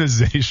Lions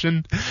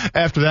organization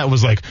after that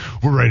was like,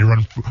 we're ready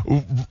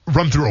to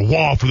run through a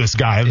wall for this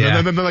guy.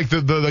 And then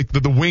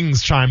the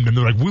wings chimed in.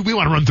 They're like, we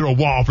want to run through a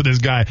wall for this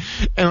guy.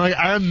 And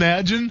I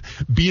imagine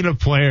being a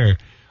player,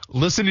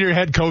 listen to your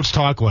head coach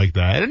talk like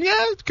that. And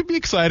yeah, it could be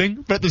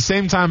exciting. But at the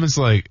same time, it's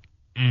like,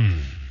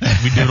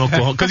 we do in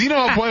Oklahoma because you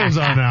know how players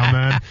are now,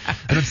 man.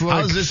 And it's like,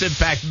 how does this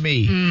impact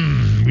me?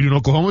 We doing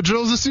Oklahoma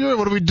drills this year?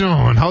 What are we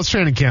doing? How's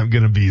training camp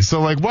gonna be? So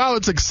wow,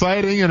 it's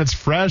exciting and it's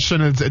fresh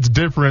and it's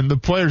different. The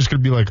players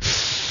could be like,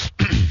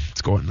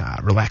 let's go and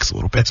relax a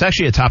little bit. It's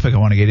actually a topic I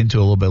want to get into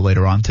a little bit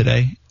later on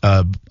today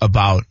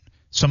about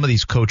some of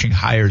these coaching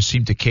hires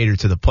seem to cater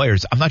to the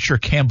players. I'm not sure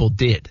Campbell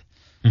did.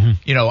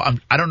 Mm-hmm.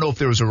 I don't know if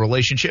there was a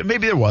relationship.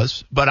 Maybe there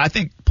was, but I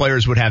think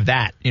players would have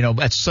that.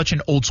 That's such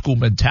an old school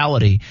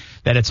mentality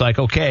that it's like,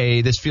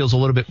 okay, this feels a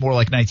little bit more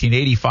like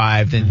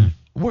 1985 than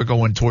we're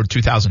going toward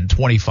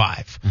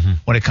 2025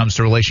 when it comes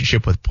to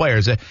relationship with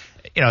players.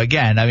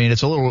 Again, I mean,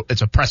 it's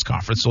a press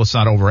conference, so let's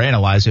not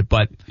overanalyze it,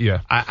 but yeah,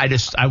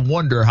 I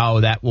wonder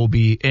how that will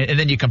be. And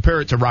then you compare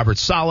it to Robert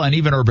Saleh and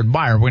even Urban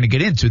Meyer. We're going to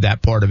get into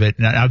that part of it,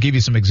 and I'll give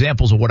you some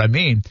examples of what I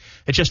mean.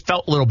 It just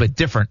felt a little bit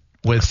different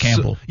with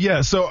Campbell.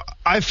 So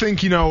I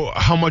think,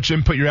 how much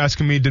input you're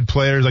asking me did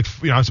players,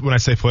 when I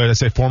say players, I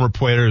say former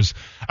players,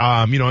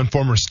 and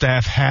former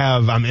staff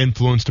have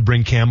influence to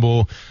bring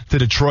Campbell to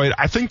Detroit.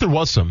 I think there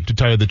was some, to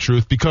tell you the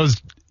truth, because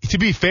to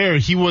be fair,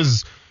 he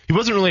wasn't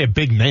really a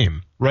big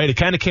name, right? It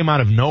kind of came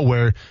out of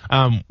nowhere.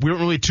 We weren't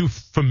really too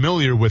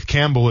familiar with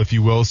Campbell, if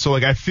you will. So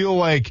I feel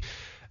like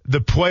the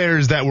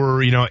players that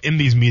were, in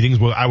these meetings,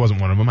 well, I wasn't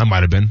one of them. I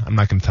might have been. I'm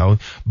not going to tell.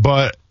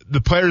 But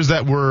the players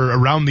that were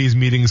around these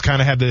meetings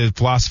kind of had the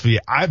philosophy,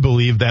 I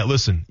believe, that,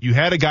 listen, you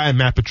had a guy in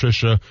Matt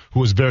Patricia who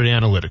was very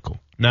analytical.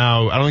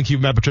 Now, I don't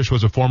think Matt Patricia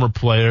was a former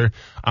player.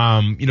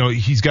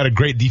 He's got a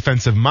great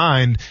defensive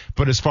mind,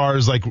 but as far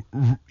as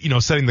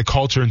setting the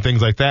culture and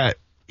things like that,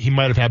 he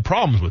might have had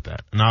problems with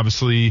that. And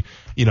obviously,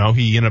 he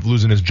ended up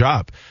losing his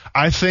job.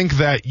 I think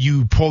that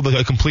you pulled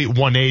a complete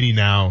 180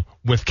 now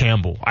with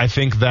Campbell. I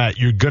think that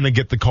you're going to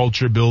get the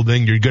culture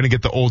building. You're going to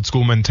get the old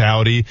school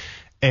mentality.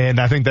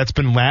 And I think that's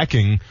been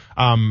lacking,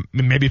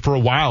 maybe for a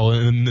while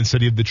in the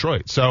city of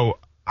Detroit. So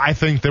I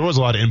think there was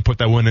a lot of input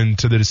that went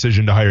into the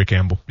decision to hire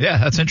Campbell. Yeah,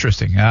 that's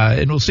interesting.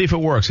 And we'll see if it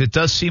works. It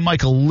does seem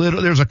like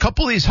there's a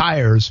couple of these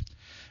hires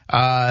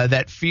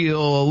that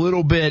feel a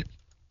little bit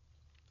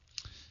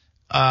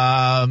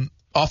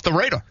off the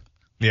radar.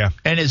 Yeah.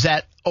 And is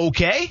that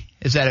okay?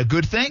 Is that a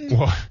good thing?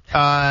 Well,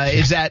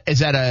 is that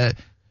a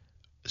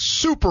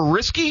super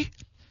risky?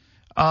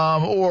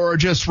 Or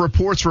just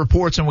reports,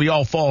 and we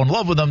all fall in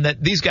love with them,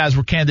 that these guys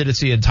were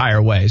candidates the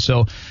entire way.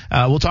 So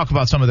we'll talk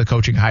about some of the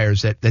coaching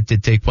hires that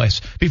did take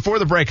place. Before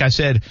the break, I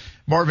said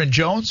Marvin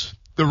Jones,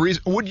 the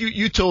reason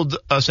you told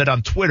us that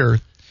on Twitter,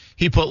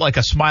 he put like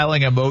a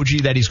smiling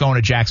emoji that he's going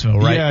to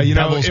Jacksonville, right? Yeah,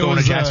 Bevel's going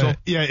to Jacksonville.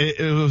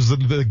 It was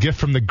the gift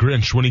from the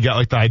Grinch when he got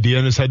like the idea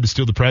in his head to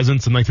steal the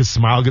presents, and like his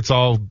smile gets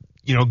all,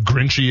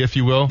 Grinchy, if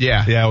you will.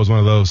 Yeah. Yeah, it was one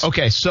of those.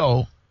 Okay,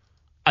 so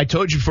I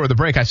told you before the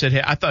break, I said,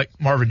 hey, I thought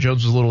Marvin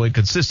Jones was a little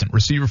inconsistent,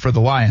 receiver for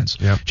the Lions.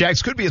 Yep.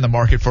 Jags could be in the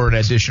market for an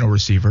additional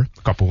receiver.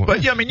 A couple.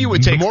 But, you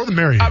would take. The more the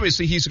merrier.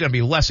 Obviously, he's going to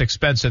be less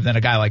expensive than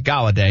a guy like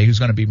Galladay, who's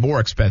going to be more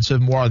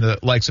expensive. More on the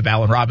likes of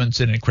Allen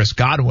Robinson and Chris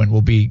Godwin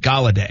will be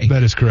Galladay.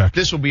 That is correct.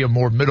 This will be a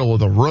more middle of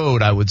the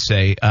road, I would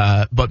say,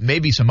 but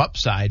maybe some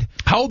upside.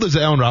 How old is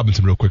Allen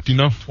Robinson, real quick? Do you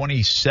know?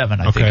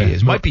 27, I think he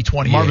is. Might be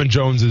 28. Marvin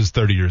Jones is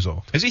 30 years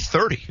old. Is he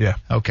 30? Yeah.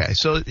 Okay,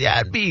 so yeah,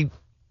 it'd be.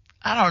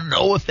 I don't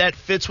know if that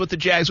fits what the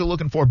Jags are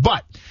looking for,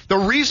 but the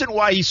reason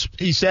why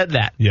he said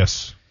that.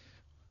 Yes.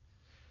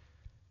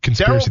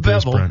 Conspiracy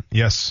theorist, Brent.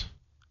 Yes.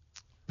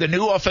 The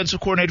new offensive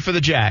coordinator for the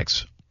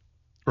Jags,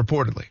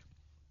 reportedly,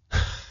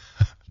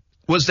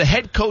 was the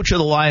head coach of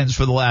the Lions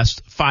for the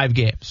last 5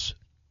 games.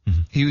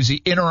 Mm-hmm. He was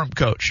the interim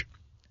coach.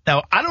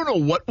 Now, I don't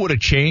know what would have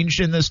changed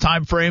in this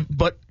time frame,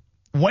 but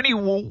when he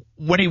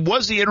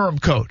was the interim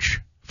coach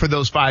for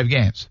those 5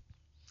 games,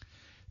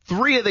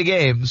 3 of the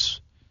games,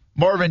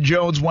 Marvin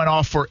Jones went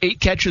off for 8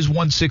 catches,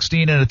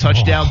 116 and a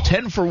touchdown,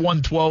 10 for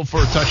 112 for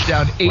a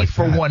touchdown, 8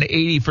 for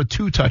 180 for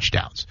 2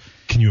 touchdowns.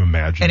 Can you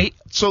imagine? And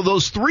so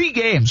those 3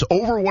 games,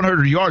 over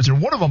 100 yards,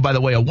 and one of them, by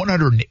the way, a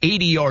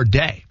 180-yard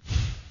day.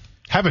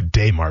 Have a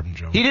day, Marvin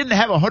Jones. He didn't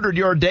have a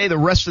 100-yard day the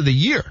rest of the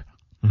year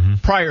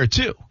prior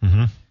to.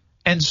 Mm-hmm.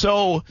 And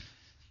so,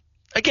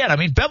 again,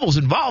 Bevel's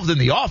involved in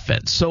the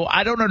offense, so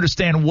I don't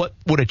understand what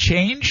would have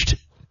changed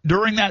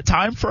during that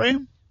time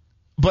frame.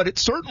 But it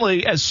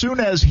certainly, as soon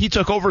as he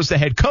took over as the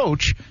head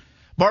coach,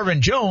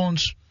 Marvin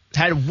Jones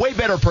had way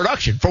better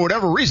production for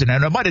whatever reason,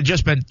 and it might have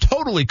just been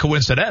totally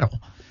coincidental.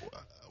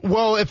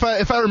 Well, if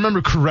I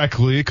remember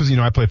correctly, because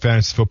I play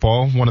fantasy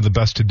football, one of the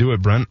best to do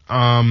it, Brent.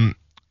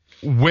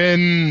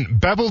 When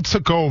Bevel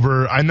took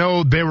over, I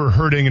know they were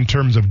hurting in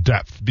terms of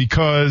depth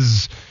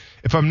because,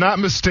 if I'm not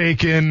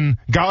mistaken,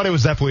 Galladay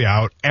was definitely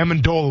out.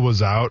 Amendola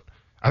was out.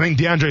 I think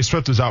DeAndre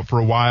Swift was out for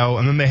a while,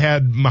 and then they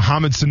had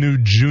Mohamed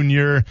Sanu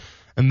Jr.,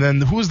 and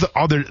then who was the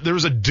other? There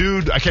was a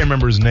dude, I can't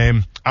remember his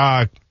name.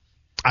 I'm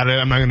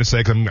not going to say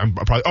because I'm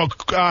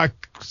probably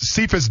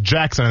Cephas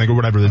Jackson, I think, or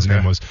whatever his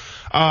name was.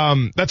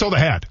 That's all they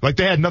had. Like,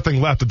 they had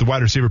nothing left at the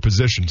wide receiver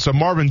position. So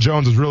Marvin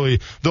Jones was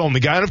really the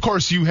only guy. And of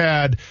course you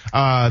had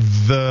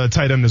the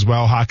tight end as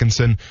well,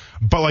 Hawkinson.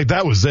 But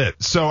that was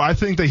it. So I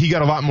think that he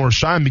got a lot more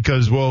shine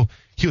because,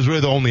 he was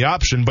really the only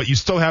option. But you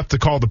still have to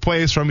call the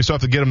plays for him. You still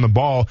have to get him the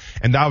ball.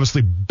 And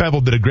obviously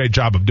Bevel did a great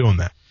job of doing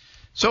that.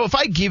 So if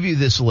I give you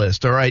this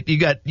list, all right, you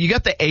got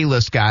the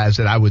A-list guys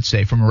that I would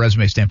say from a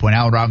resume standpoint,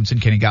 Allen Robinson,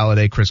 Kenny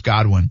Galladay, Chris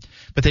Godwin,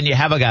 but then you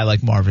have a guy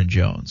like Marvin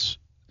Jones.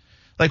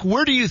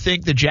 Where do you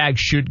think the Jags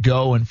should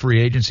go in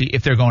free agency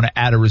if they're going to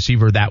add a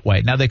receiver that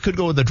way? Now, they could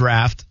go with the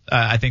draft.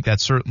 I think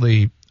that's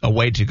certainly a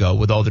way to go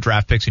with all the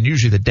draft picks, and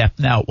usually the depth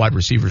now at wide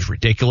receiver is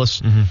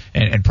ridiculous,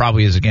 and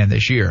probably is again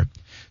this year.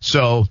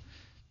 So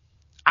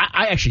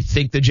I actually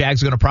think the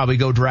Jags are going to probably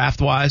go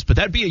draft-wise, but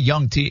that'd be a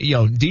young team.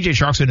 DJ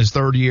Shark's in his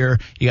 3rd year.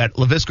 You got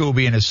Laviska will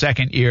be in his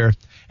 2nd year,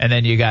 and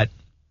then you got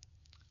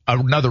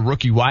another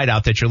rookie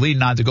wideout that you're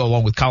leading on to go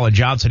along with Colin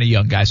Johnson, a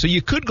young guy. So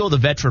you could go the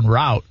veteran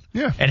route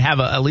and have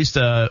at least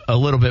a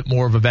little bit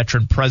more of a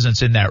veteran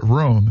presence in that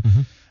room.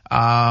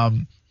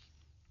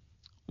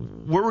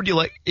 Where would you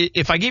like,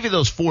 if I gave you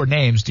those 4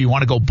 names, do you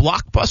want to go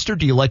blockbuster?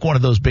 Do you like one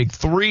of those big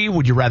 3?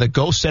 Would you rather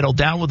go settle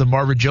down with a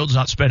Marvin Jones,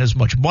 not spend as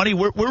much money?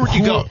 Where would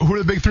you go? Who are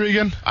the big 3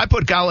 again? I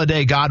put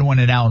Galladay, Godwin,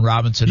 and Allen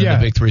Robinson in the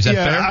big 3. Is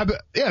that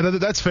fair?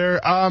 That's fair.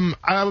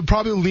 I would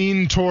probably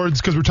lean towards,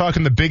 because we're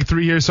talking the big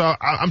 3 here, so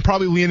I'm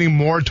probably leaning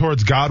more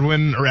towards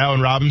Godwin or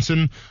Allen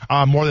Robinson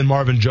more than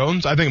Marvin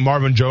Jones. I think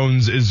Marvin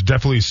Jones is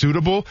definitely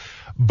suitable.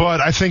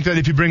 But I think that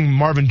if you bring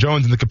Marvin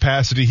Jones in the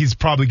capacity, he's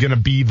probably going to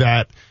be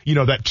that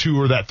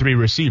 2 or that 3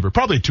 receiver.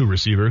 Probably a 2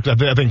 receiver.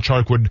 I think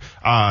Chark would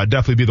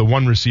definitely be the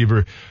 1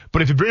 receiver.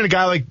 But if you bring a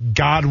guy like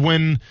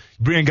Godwin,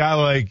 bring a guy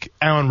like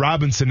Allen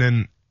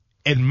Robinson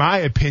in my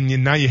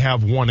opinion, now you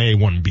have 1A,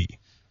 1B.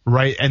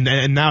 Right,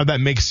 and now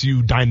that makes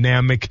you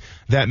dynamic.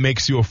 That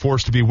makes you a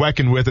force to be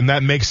reckoned with, and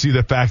that makes you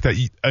the fact that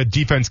a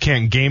defense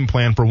can't game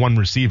plan for 1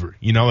 receiver.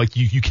 Like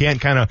you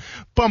can't kind of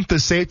bump the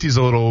safeties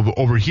a little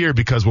over here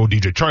because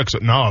DJ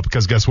Chark. No,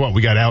 because guess what?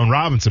 We got Allen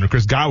Robinson or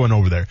Chris Godwin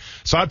over there.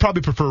 So I'd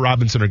probably prefer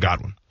Robinson or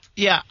Godwin.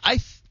 Yeah,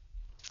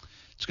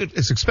 it's good.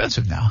 It's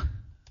expensive now.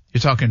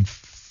 You're talking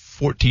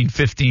 14,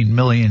 15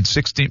 million,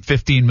 16,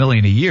 15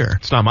 million a year.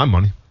 It's not my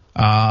money.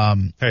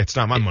 Hey, it's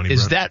not my money.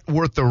 Is Brent. that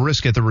worth the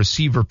risk at the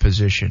receiver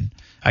position?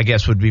 I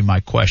guess would be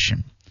my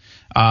question.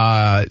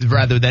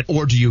 Rather than,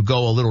 or do you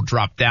go a little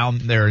drop down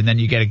there and then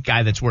you get a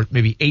guy that's worth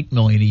maybe $8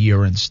 million a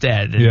year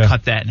instead and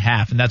cut that in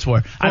half? And that's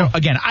where I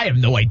have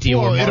no idea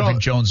where Marvin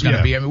Jones is going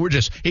to be. I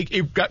mean,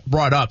 he got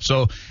brought up.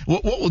 So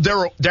what will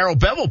Darrell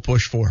Bevell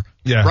push for?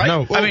 Yeah, right.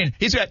 No, I mean,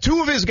 he's got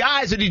 2 of his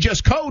guys that he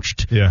just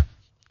coached. Yeah.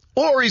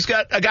 Or he's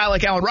got a guy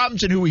like Allen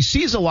Robinson who he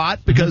sees a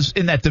lot because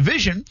in that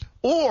division,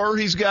 or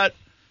he's got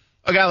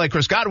a guy like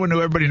Chris Godwin, who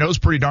everybody knows,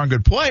 pretty darn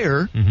good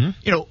player.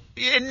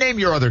 And name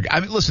your other guy. I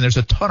mean, listen, there's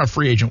a ton of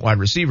free agent wide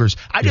receivers.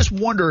 I just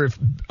wonder if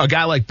a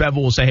guy like Bevell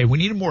will say, hey, we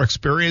need more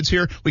experience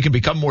here. We can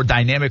become more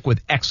dynamic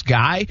with X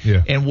guy.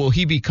 Yeah. And will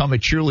he become a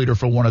cheerleader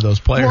for one of those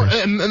players?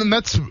 Well, and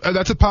that's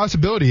a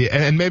possibility.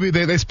 And maybe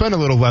they spend a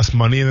little less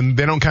money and then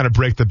they don't kind of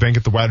break the bank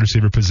at the wide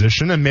receiver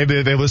position. And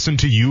maybe they listen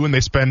to you and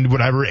they spend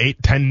whatever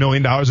 $8-10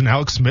 million in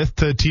Alex Smith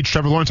to teach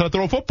Trevor Lawrence how to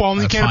throw a football,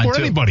 and they can't afford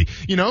anybody.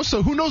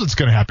 So who knows what's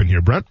going to happen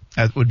here, Brent?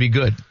 That would be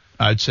good.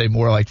 I'd say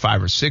more like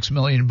 $5 or $6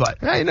 million,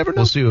 but you never know.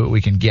 We'll see what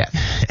we can get.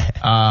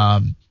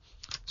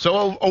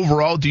 So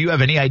overall, do you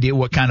have any idea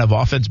what kind of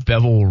offense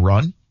Bevell will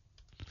run?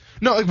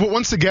 No,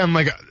 once again,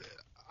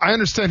 I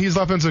understand he's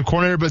the offensive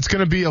coordinator, but it's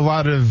going to be a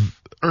lot of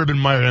Urban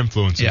Meyer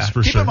influences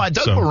for sure. Keep in mind,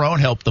 Doug Marrone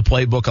helped the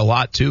playbook a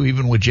lot too,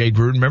 even with Jay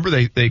Gruden. Remember,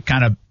 they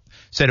kind of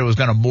said it was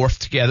going to morph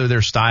together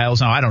their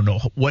styles. Now, I don't know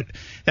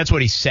that's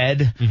what he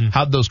said.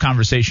 How'd those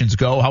conversations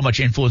go? How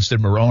much influence did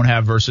Marrone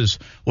have versus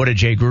what did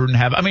Jay Gruden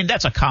have? I mean,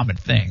 that's a common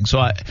thing.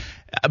 So,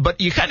 but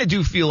you kind of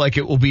do feel like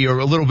it will be a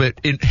little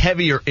bit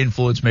heavier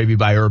influence maybe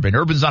by Urban.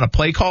 Urban's not a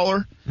play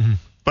caller,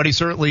 but he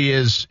certainly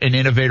is an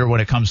innovator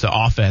when it comes to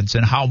offense,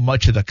 and how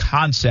much of the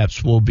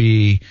concepts will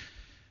be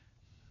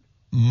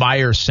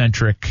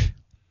Meyer-centric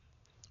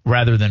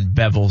rather than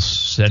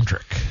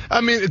Bevell-centric.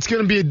 I mean, it's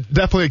going to be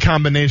definitely a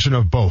combination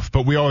of both,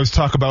 but we always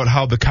talk about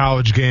how the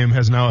college game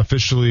has now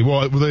officially,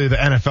 really the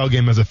NFL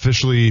game has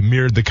officially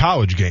mirrored the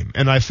college game.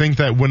 And I think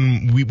that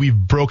when we've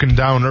broken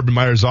down Urban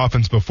Meyer's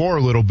offense before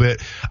a little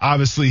bit,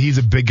 obviously he's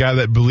a big guy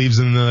that believes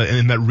in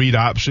that read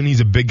option.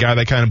 He's a big guy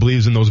that kind of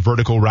believes in those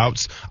vertical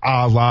routes,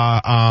 a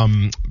la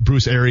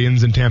Bruce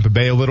Arians in Tampa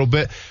Bay a little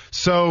bit.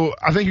 So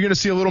I think you're going to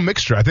see a little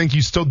mixture. I think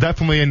you still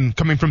definitely,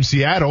 coming from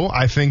Seattle,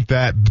 I think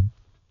that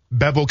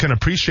Bevell can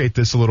appreciate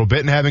this a little bit,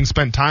 and having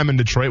spent time in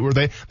Detroit where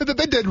they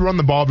did run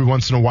the ball every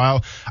once in a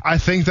while, I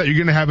think that you're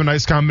going to have a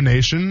nice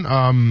combination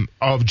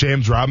of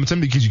James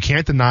Robinson, because you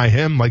can't deny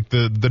him. Like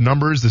the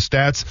numbers, the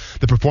stats,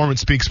 the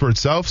performance speaks for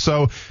itself.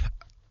 So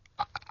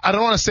I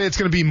don't want to say it's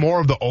going to be more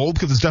of the old,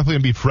 because it's definitely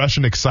going to be fresh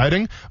and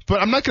exciting, but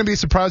I'm not going to be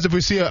surprised if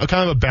we see a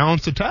kind of a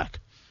balanced attack.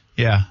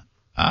 Yeah.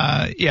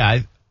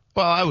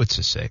 Well, I would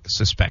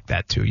suspect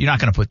that, too. You're not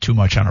going to put too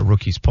much on a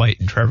rookie's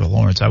plate in Trevor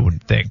Lawrence, I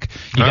wouldn't think.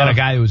 You got a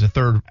guy who was a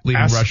third leading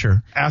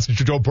rusher. Ask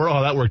Joe Burrow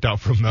how that worked out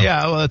for him, though.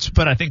 Yeah, well,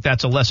 but I think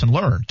that's a lesson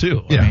learned,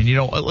 too. Yeah. I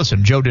mean,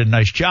 listen, Joe did a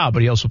nice job,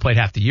 but he also played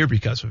half the year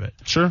because of it.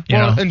 Sure.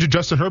 And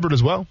Justin Herbert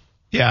as well.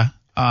 Yeah.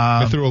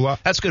 They threw a lot.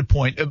 That's a good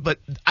point. But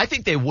I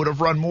think they would have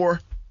run more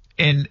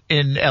in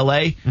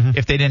L.A.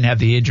 if they didn't have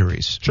the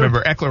injuries. Sure.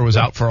 Remember, Eckler was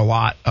out for a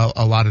lot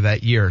of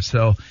that year.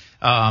 So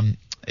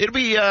it'll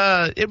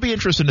be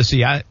interesting to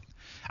see.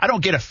 I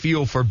don't get a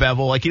feel for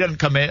Bevell. Like, he doesn't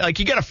come in. Like,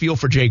 you get a feel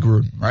for Jay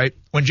Gruden, right?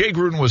 When Jay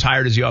Gruden was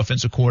hired as the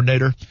offensive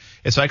coordinator,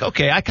 it's like,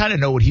 okay, I kind of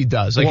know what he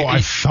does. Like, I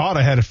thought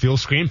I had a feel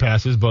screen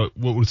passes, but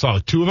what we saw,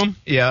 2 of them?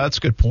 Yeah, that's a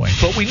good point.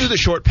 But we knew the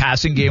short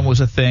passing game was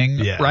a thing,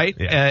 right?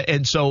 Yeah.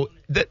 And so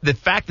the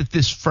fact that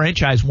this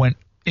franchise went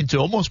into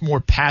almost more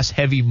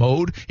pass-heavy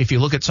mode, if you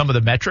look at some of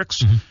the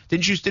metrics.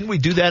 Didn't we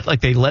do that?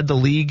 Like, they led the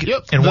league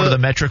in one of the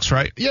metrics,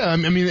 right? Yeah, I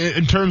mean,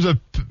 in terms of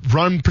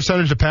run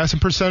percentage to passing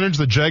percentage,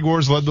 the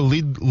Jaguars led the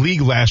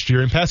league last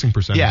year in passing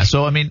percentage. Yeah,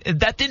 so, I mean,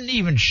 that didn't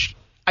even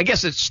I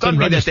guess it stunned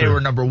me that they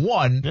were number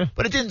one,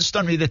 but it didn't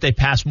stun me that they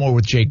passed more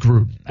with Jay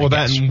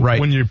Gruden. Right.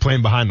 When you're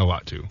playing behind a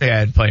lot, too.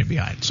 Yeah, and playing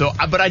behind. So,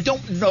 but I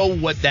don't know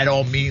what that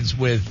all means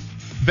with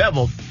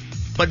Bevell.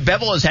 But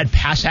Bevell has had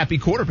pass-happy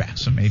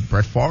quarterbacks. I mean,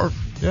 Brett Favre,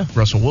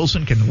 Russell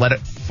Wilson can let it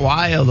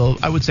fly, although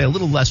I would say a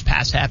little less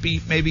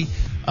pass-happy maybe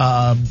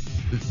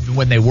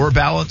when they were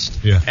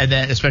balanced. Yeah. And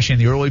then, especially in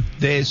the early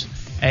days.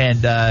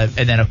 And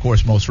then, of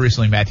course, most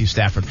recently, Matthew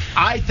Stafford.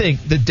 I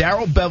think the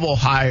Darrell Bevell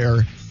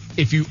hire,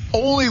 if you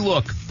only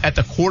look at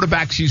the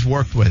quarterbacks he's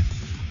worked with,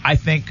 I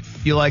think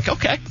you're like,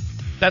 okay,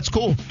 That's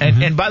cool.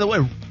 And by the way,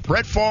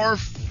 Brett Favre,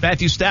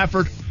 Matthew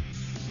Stafford,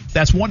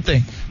 that's one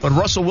thing. But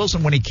Russell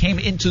Wilson, when he came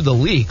into the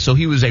league, so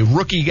he was a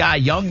rookie guy,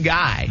 young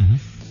guy,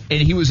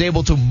 and he was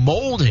able to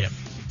mold him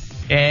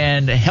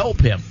and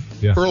help him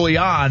early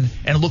on,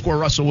 and look where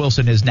Russell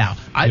Wilson is now.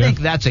 I think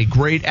that's a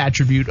great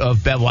attribute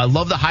of Bevel. I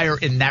love the hire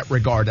in that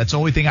regard. That's the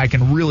only thing I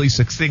can really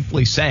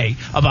succinctly say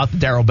about the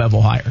Darrell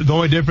Bevel hire. The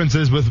only difference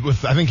is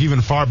with I think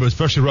even Favre, but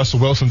especially Russell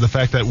Wilson, the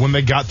fact that when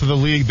they got to the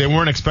league, they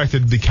weren't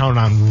expected to be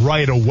counted on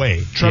right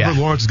away. Trevor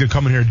Lawrence is going to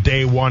come in here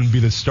day one, be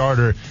the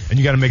starter, and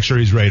you got to make sure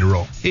he's ready to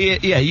roll.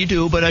 Yeah, you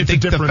do, but I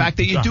think the fact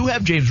that you do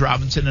have James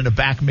Robinson in the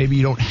back, maybe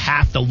you don't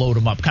have to load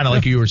him up, kind of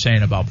like you were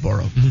saying about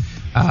Burrow.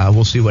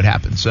 We'll see what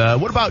happens.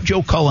 What about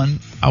Joe Cullen?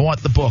 I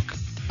want the book.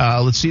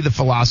 Let's see the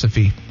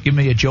philosophy. Give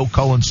me a Joe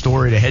Cullen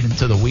story to head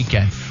into the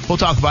weekend. We'll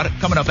talk about it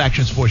coming up.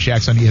 Action Sports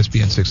Jacks on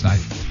ESPN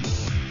 690.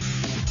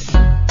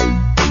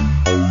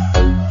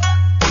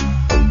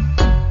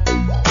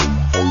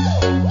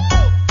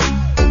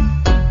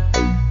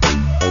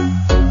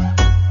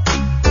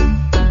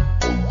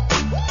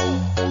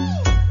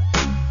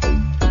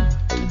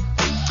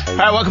 All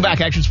right, welcome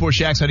back. Action Sports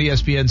Jacks on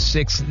ESPN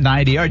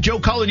 690. All right, Joe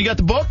Cullen, you got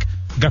the book?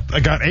 I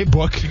got a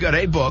book. You got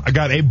a book. I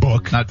got a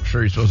book. Not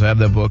sure you're supposed to have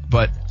that book,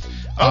 but...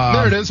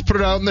 there it is. Put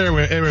it out in there.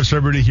 It's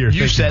everybody here.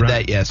 You said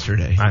that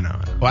yesterday. I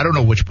know. Well, I don't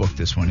know which book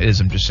this one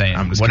is. I'm just saying.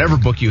 Whatever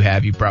book you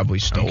have, you probably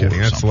stole. I'm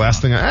kidding. That's the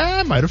last thing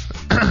I might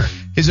have.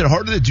 Is it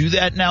harder to do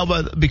that now?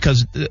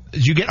 Because do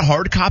you get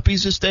hard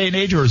copies this day and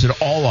age, or is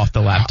it all off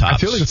the laptop? I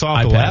feel like it's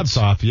off the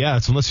laptop. Yeah,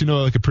 it's unless you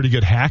know like a pretty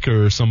good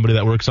hacker or somebody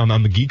that works on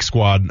the Geek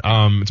Squad.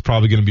 It's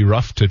probably going to be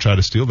rough to try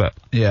to steal that.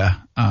 Yeah.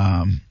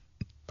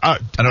 I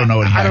don't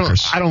know any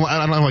hackers. I don't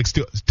like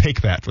steal.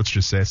 Take that. Let's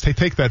just say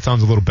take that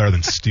sounds a little better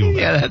than steal that.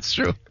 Yeah, that's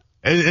true.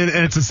 And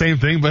it's the same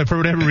thing, but for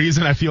whatever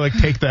reason, I feel like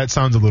take that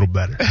sounds a little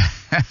better.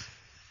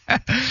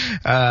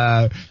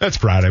 That's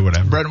Friday,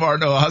 whatever. Brent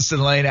Martineau,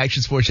 Austin Lane,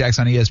 Action Sports Jacks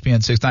on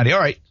ESPN 690. All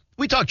right,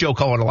 we talked Joe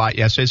Cullen a lot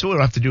yesterday, so we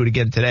don't have to do it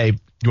again today.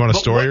 You want a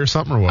story or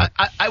something, or what?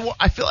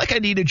 I feel like I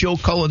need a Joe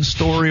Cullen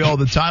story all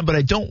the time, but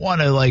I don't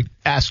want to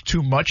ask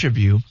too much of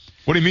you.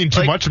 What do you mean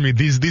too much of me?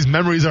 These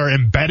memories are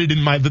embedded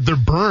they're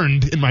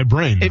burned in my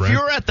brain. If Brent.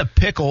 You're at the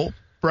Pickle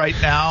right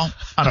now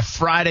on a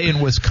Friday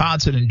in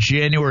Wisconsin in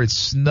January, it's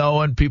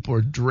snowing, people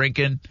are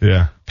drinking.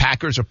 Yeah.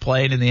 Packers are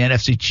playing in the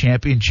NFC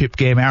Championship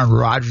game. Aaron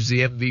Rodgers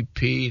the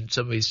MVP, and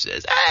somebody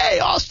says, "Hey,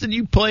 Austin,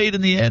 you played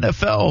in the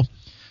NFL.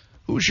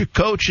 Who's your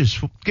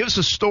coaches? Give us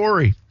a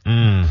story."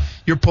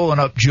 You're pulling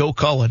up Joe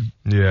Cullen,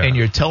 and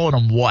you're telling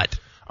him what?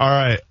 All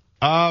right.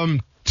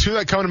 Two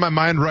that come to my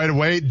mind right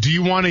away. Do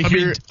you want to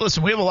hear?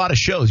 Listen, we have a lot of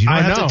shows. You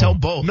don't have to tell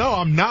both. No,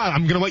 I'm not.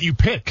 I'm going to let you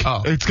pick.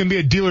 Oh. It's going to be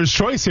a dealer's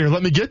choice here.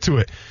 Let me get to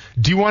it.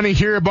 Do you want to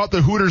hear about the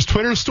Hooters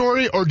Twitter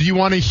story, or do you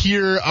want to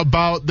hear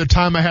about the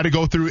time I had to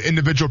go through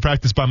individual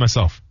practice by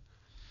myself?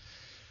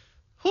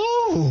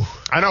 Ooh.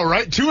 I know,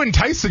 right? Two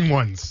enticing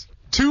ones.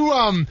 Two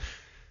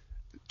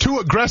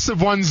aggressive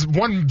ones.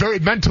 One very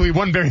mentally,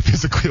 one very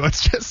physically,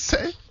 let's just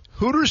say.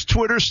 Hooters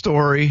Twitter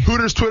story,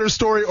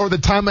 or the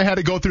time I had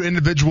to go through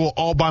individual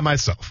all by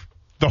myself.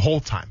 The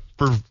whole time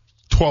for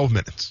 12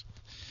 minutes.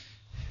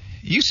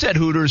 You said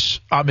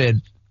Hooters, I'm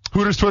in.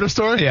 Hooters Twitter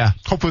story? Yeah.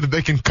 Hopefully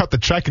they can cut the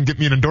check and get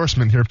me an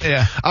endorsement here.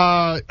 Yeah.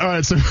 All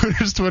right, so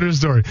Hooters Twitter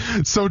story.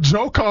 So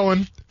Joe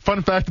Cullen,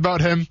 fun fact about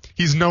him,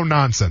 he's no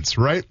nonsense,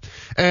 right?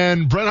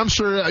 And Brent, I'm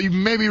sure you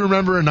maybe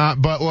remember or not,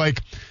 but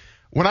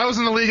when I was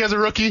in the league as a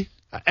rookie,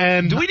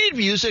 and do we need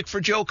music for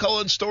Joe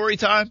Cullen's story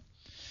time?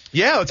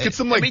 Yeah, let's get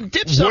some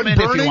dip some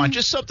in if you want.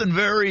 Just something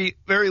very,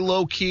 very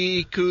low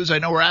key, Kuz. I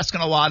know we're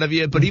asking a lot of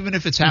you, but even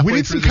if it's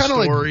halfway through the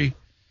story.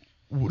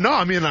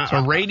 It's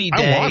a rainy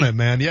day. I want it,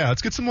 man. Yeah,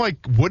 let's get some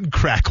wood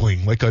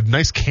crackling, like a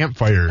nice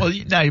campfire. Well,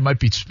 now you might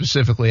be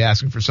specifically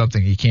asking for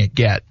something you can't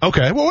get.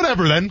 Okay, well,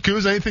 whatever then.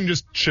 Kuz, anything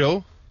just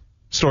chill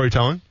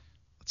storytelling.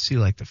 Let's see,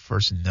 the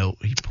first note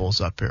he pulls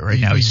up here right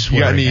now. He's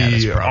swearing. You got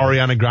any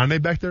Ariana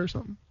Grande back there or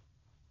something?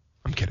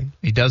 I'm kidding.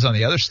 He does on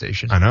the other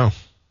station. I know.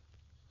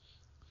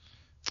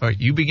 All right,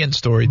 you begin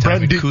story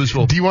time. Do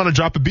you want to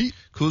drop a beat?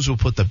 Kuz will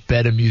put the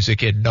better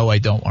music in. No, I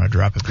don't want to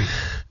drop a beat.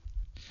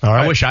 All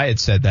right. I wish I had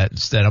said that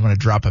instead. I'm going to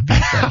drop a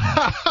beat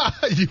right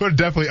now. You would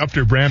definitely up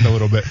your brand a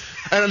little bit.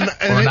 Or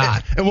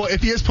not. Well,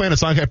 if he is playing a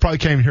song, I probably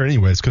can't even hear it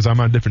anyways because I'm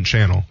on a different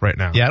channel right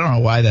now. Yeah, I don't know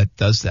why that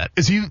does that.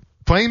 Is he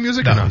playing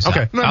music no, or not?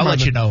 Okay. I'll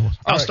let you know.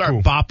 I'll start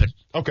bopping.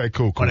 Okay,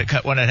 cool. When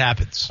it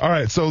happens. All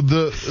right, so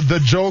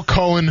the Joe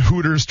Cullen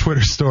Hooters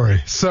Twitter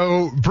story.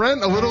 So,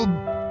 Brent, a little...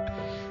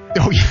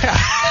 Oh, yeah.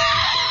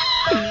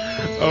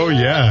 Oh,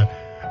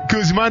 yeah.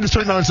 Kuz, you mind just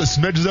turning on some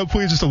smidges up,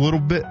 please? Just a little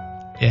bit?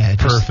 Yeah.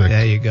 Perfect.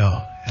 There you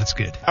go. That's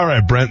good. All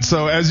right, Brent.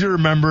 So, as you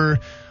remember,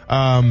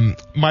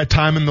 my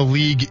time in the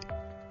league,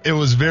 it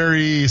was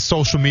very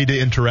social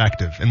media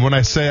interactive. And when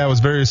I say I was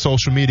very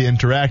social media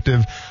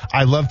interactive,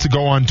 I love to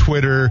go on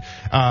Twitter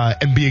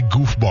and be a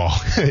goofball,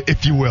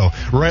 if you will,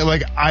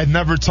 right? I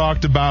never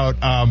talked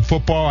about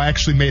football. I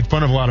actually made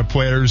fun of a lot of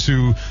players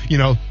who,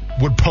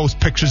 would post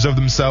pictures of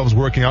themselves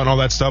working out and all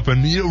that stuff,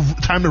 and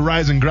time to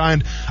rise and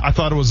grind. I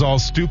thought it was all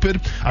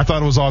stupid. I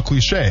thought it was all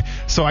cliche.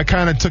 So I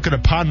kind of took it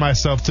upon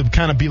myself to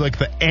kind of be like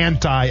the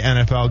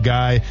anti-NFL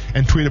guy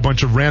and tweet a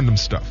bunch of random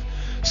stuff.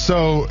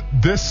 So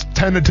this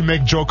tended to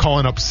make Joe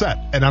Cullen upset,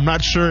 and I'm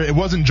not sure it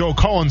wasn't Joe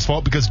Cullen's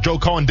fault because Joe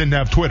Cullen didn't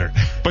have Twitter.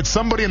 But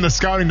somebody in the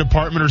scouting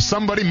department or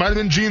somebody, might have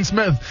been Gene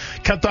Smith,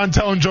 kept on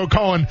telling Joe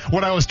Cullen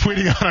what I was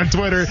tweeting on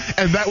Twitter,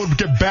 and that would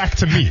get back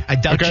to me. I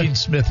doubt Gene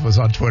Smith was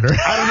on Twitter.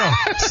 I don't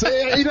know.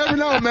 So, you never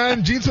know,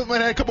 man. Gene Smith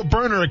might have a couple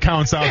burner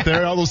accounts out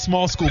there, all those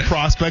small school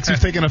prospects who's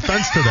taking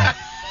offense to that.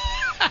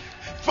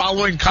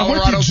 Following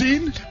Colorado School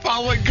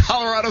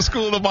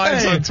of the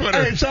Mines on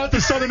Twitter. Hey, shout out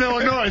to Southern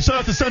Illinois. Shout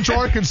out to Central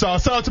Arkansas.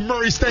 Shout out to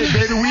Murray State,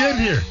 baby. We in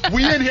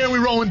here. We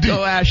rolling deep.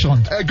 Go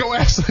Ashland. Go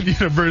Ashland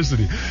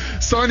University.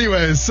 So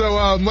anyways,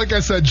 like I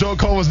said, Joe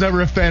Cullen was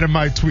never a fan of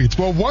my tweets.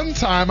 Well, one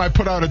time I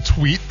put out a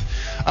tweet.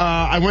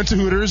 I went to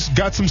Hooters,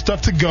 got some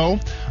stuff to go,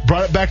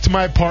 brought it back to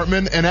my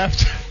apartment, and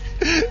after...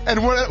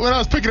 And when I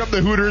was picking up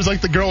the Hooters,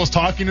 like, the girl was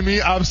talking to me,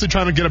 obviously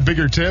trying to get a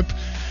bigger tip.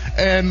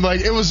 And,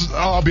 like, it was,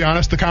 I'll be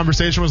honest, the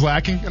conversation was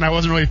lacking, and I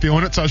wasn't really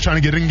feeling it, so I was trying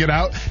to get in and get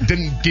out.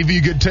 Didn't give you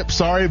a good tip,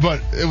 sorry, but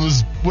it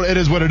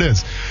is what it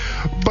is.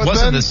 But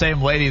wasn't the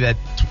same lady that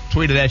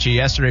tweeted at you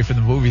yesterday from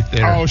the movie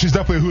theater. Oh, she's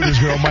definitely a Hooters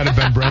girl. Might have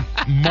been, Brent.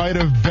 Might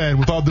have been,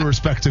 with all due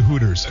respect to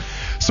Hooters.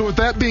 So with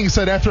that being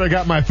said, after I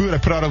got my food, I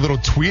put out a little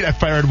tweet. I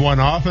fired one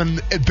off,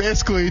 and it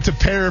basically, to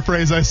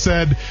paraphrase, I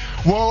said,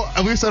 well,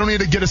 at least I don't need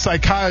to get a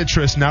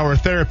psychiatrist now or a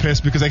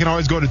therapist because I can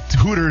always go to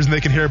Hooters and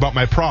they can hear about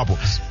my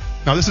problems.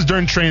 Now, this is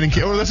during training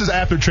camp, or this is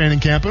after training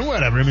camp, and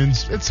whatever. I mean,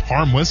 it's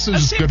harmless.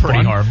 It's just good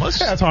fun. Harmless.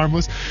 Yeah, it's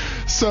harmless.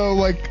 So,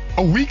 like,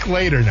 a week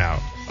later,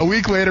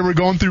 we're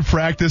going through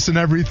practice and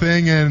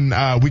everything,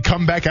 and we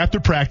come back after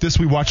practice,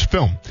 we watch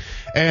film.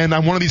 And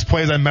on one of these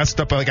plays, I messed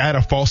up, like I had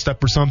a false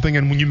step or something,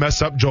 and when you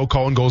mess up, Joe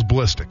Cullen goes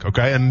ballistic,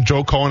 okay? And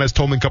Joe Cullen has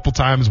told me a couple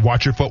times,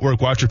 watch your footwork.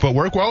 Well,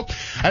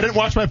 I didn't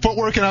watch my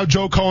footwork, and now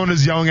Joe Cullen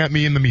is yelling at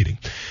me in the meeting.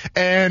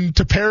 And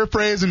to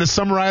paraphrase and to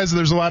summarize,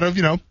 there's a lot of,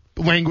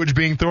 language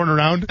being thrown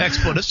around.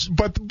 Expletives.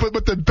 But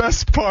the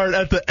best part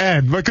at the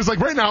end, because like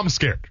right now I'm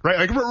scared, right?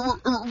 Like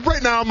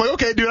right now I'm like,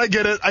 okay, dude, I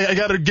get it. I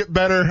got to get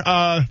better.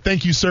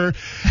 Thank you, sir.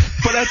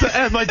 But at the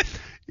end, like,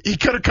 he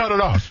could have cut it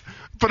off.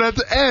 But at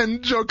the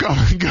end, Joe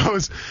Cullen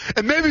goes,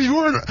 and maybe you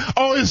weren't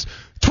always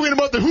tweeting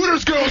about the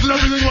Hooters girls and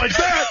everything like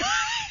that,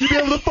 you'd be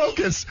able to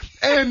focus.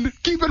 And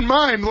keep in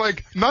mind,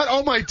 like, not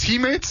all my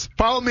teammates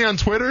follow me on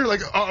Twitter,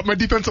 like my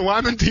defensive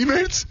lineman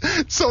teammates.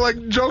 So,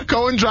 like, Joe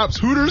Cullen drops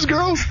Hooters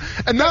girls,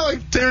 and now,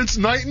 like, Terrence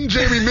Knighton,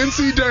 Jamie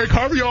Mincy, Derek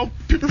Harvey, all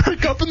people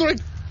break up and they're like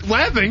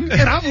laughing,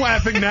 and I'm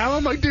laughing now.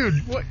 I'm like,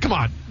 dude, what? Come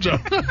on, Joe.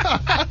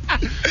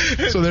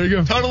 So there you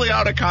go. Totally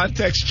out of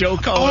context, Joe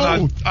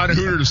Cullen on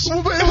Hooters.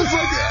 Well, but it was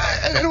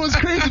like, and it was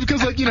crazy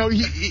because, like,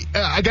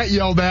 I got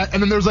yelled at,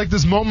 and then there was like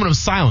this moment of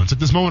silence, like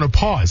this moment of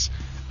pause.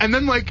 And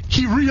then, like,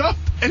 he re-upped,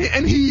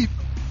 and he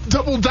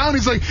doubled down.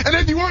 He's like, and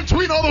if you weren't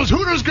tweeting all those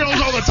Hooters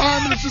girls all the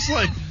time, and it's just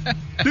like,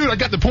 dude, I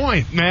got the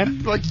point,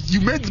 man. Like,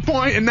 you made the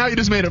point, and now you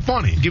just made it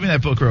funny. Give me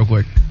that book real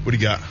quick. What do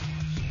you got?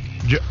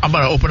 I'm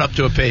going to open up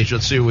to a page.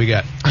 Let's see what we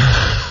got.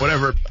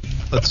 Whatever.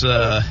 Let's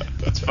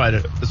find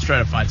it. Let's try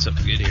to find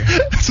something good here.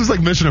 This is like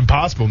Mission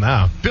Impossible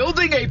now.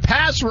 Building a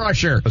pass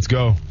rusher. Let's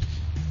go.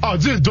 Oh,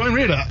 dude, don't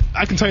read it.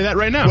 I can tell you that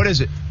right now. What is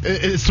it?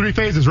 It's 3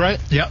 phases, right?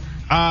 Yep.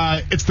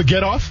 It's the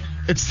get off.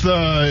 It's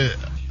the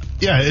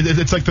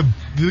it's like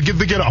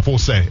the get off. We'll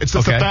say it's the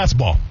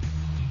fastball.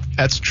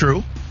 That's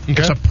true.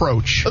 Okay. It's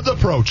approach. The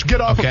approach.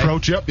 Get off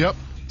approach. Yep.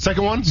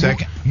 Second one.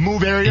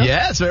 Move area.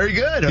 Yeah, it's very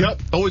good.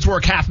 Yep. Always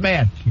work half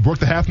man. Work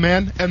the half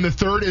man. And the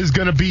third is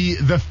going to be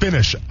the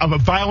finish of a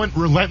violent,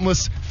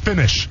 relentless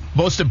finish.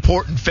 Most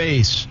important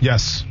phase.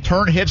 Yes.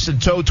 Turn hips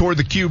and toe toward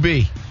the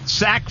QB.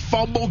 Sack,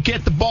 fumble,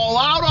 get the ball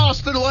out,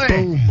 Austin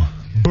Lane.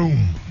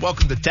 Boom.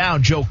 Welcome to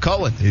town, Joe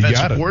Cullen, You got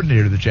defensive it.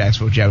 coordinator of the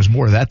Jacksonville Jaguars.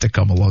 More of that to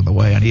come along the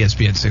way on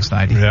ESPN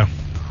 690. Yeah.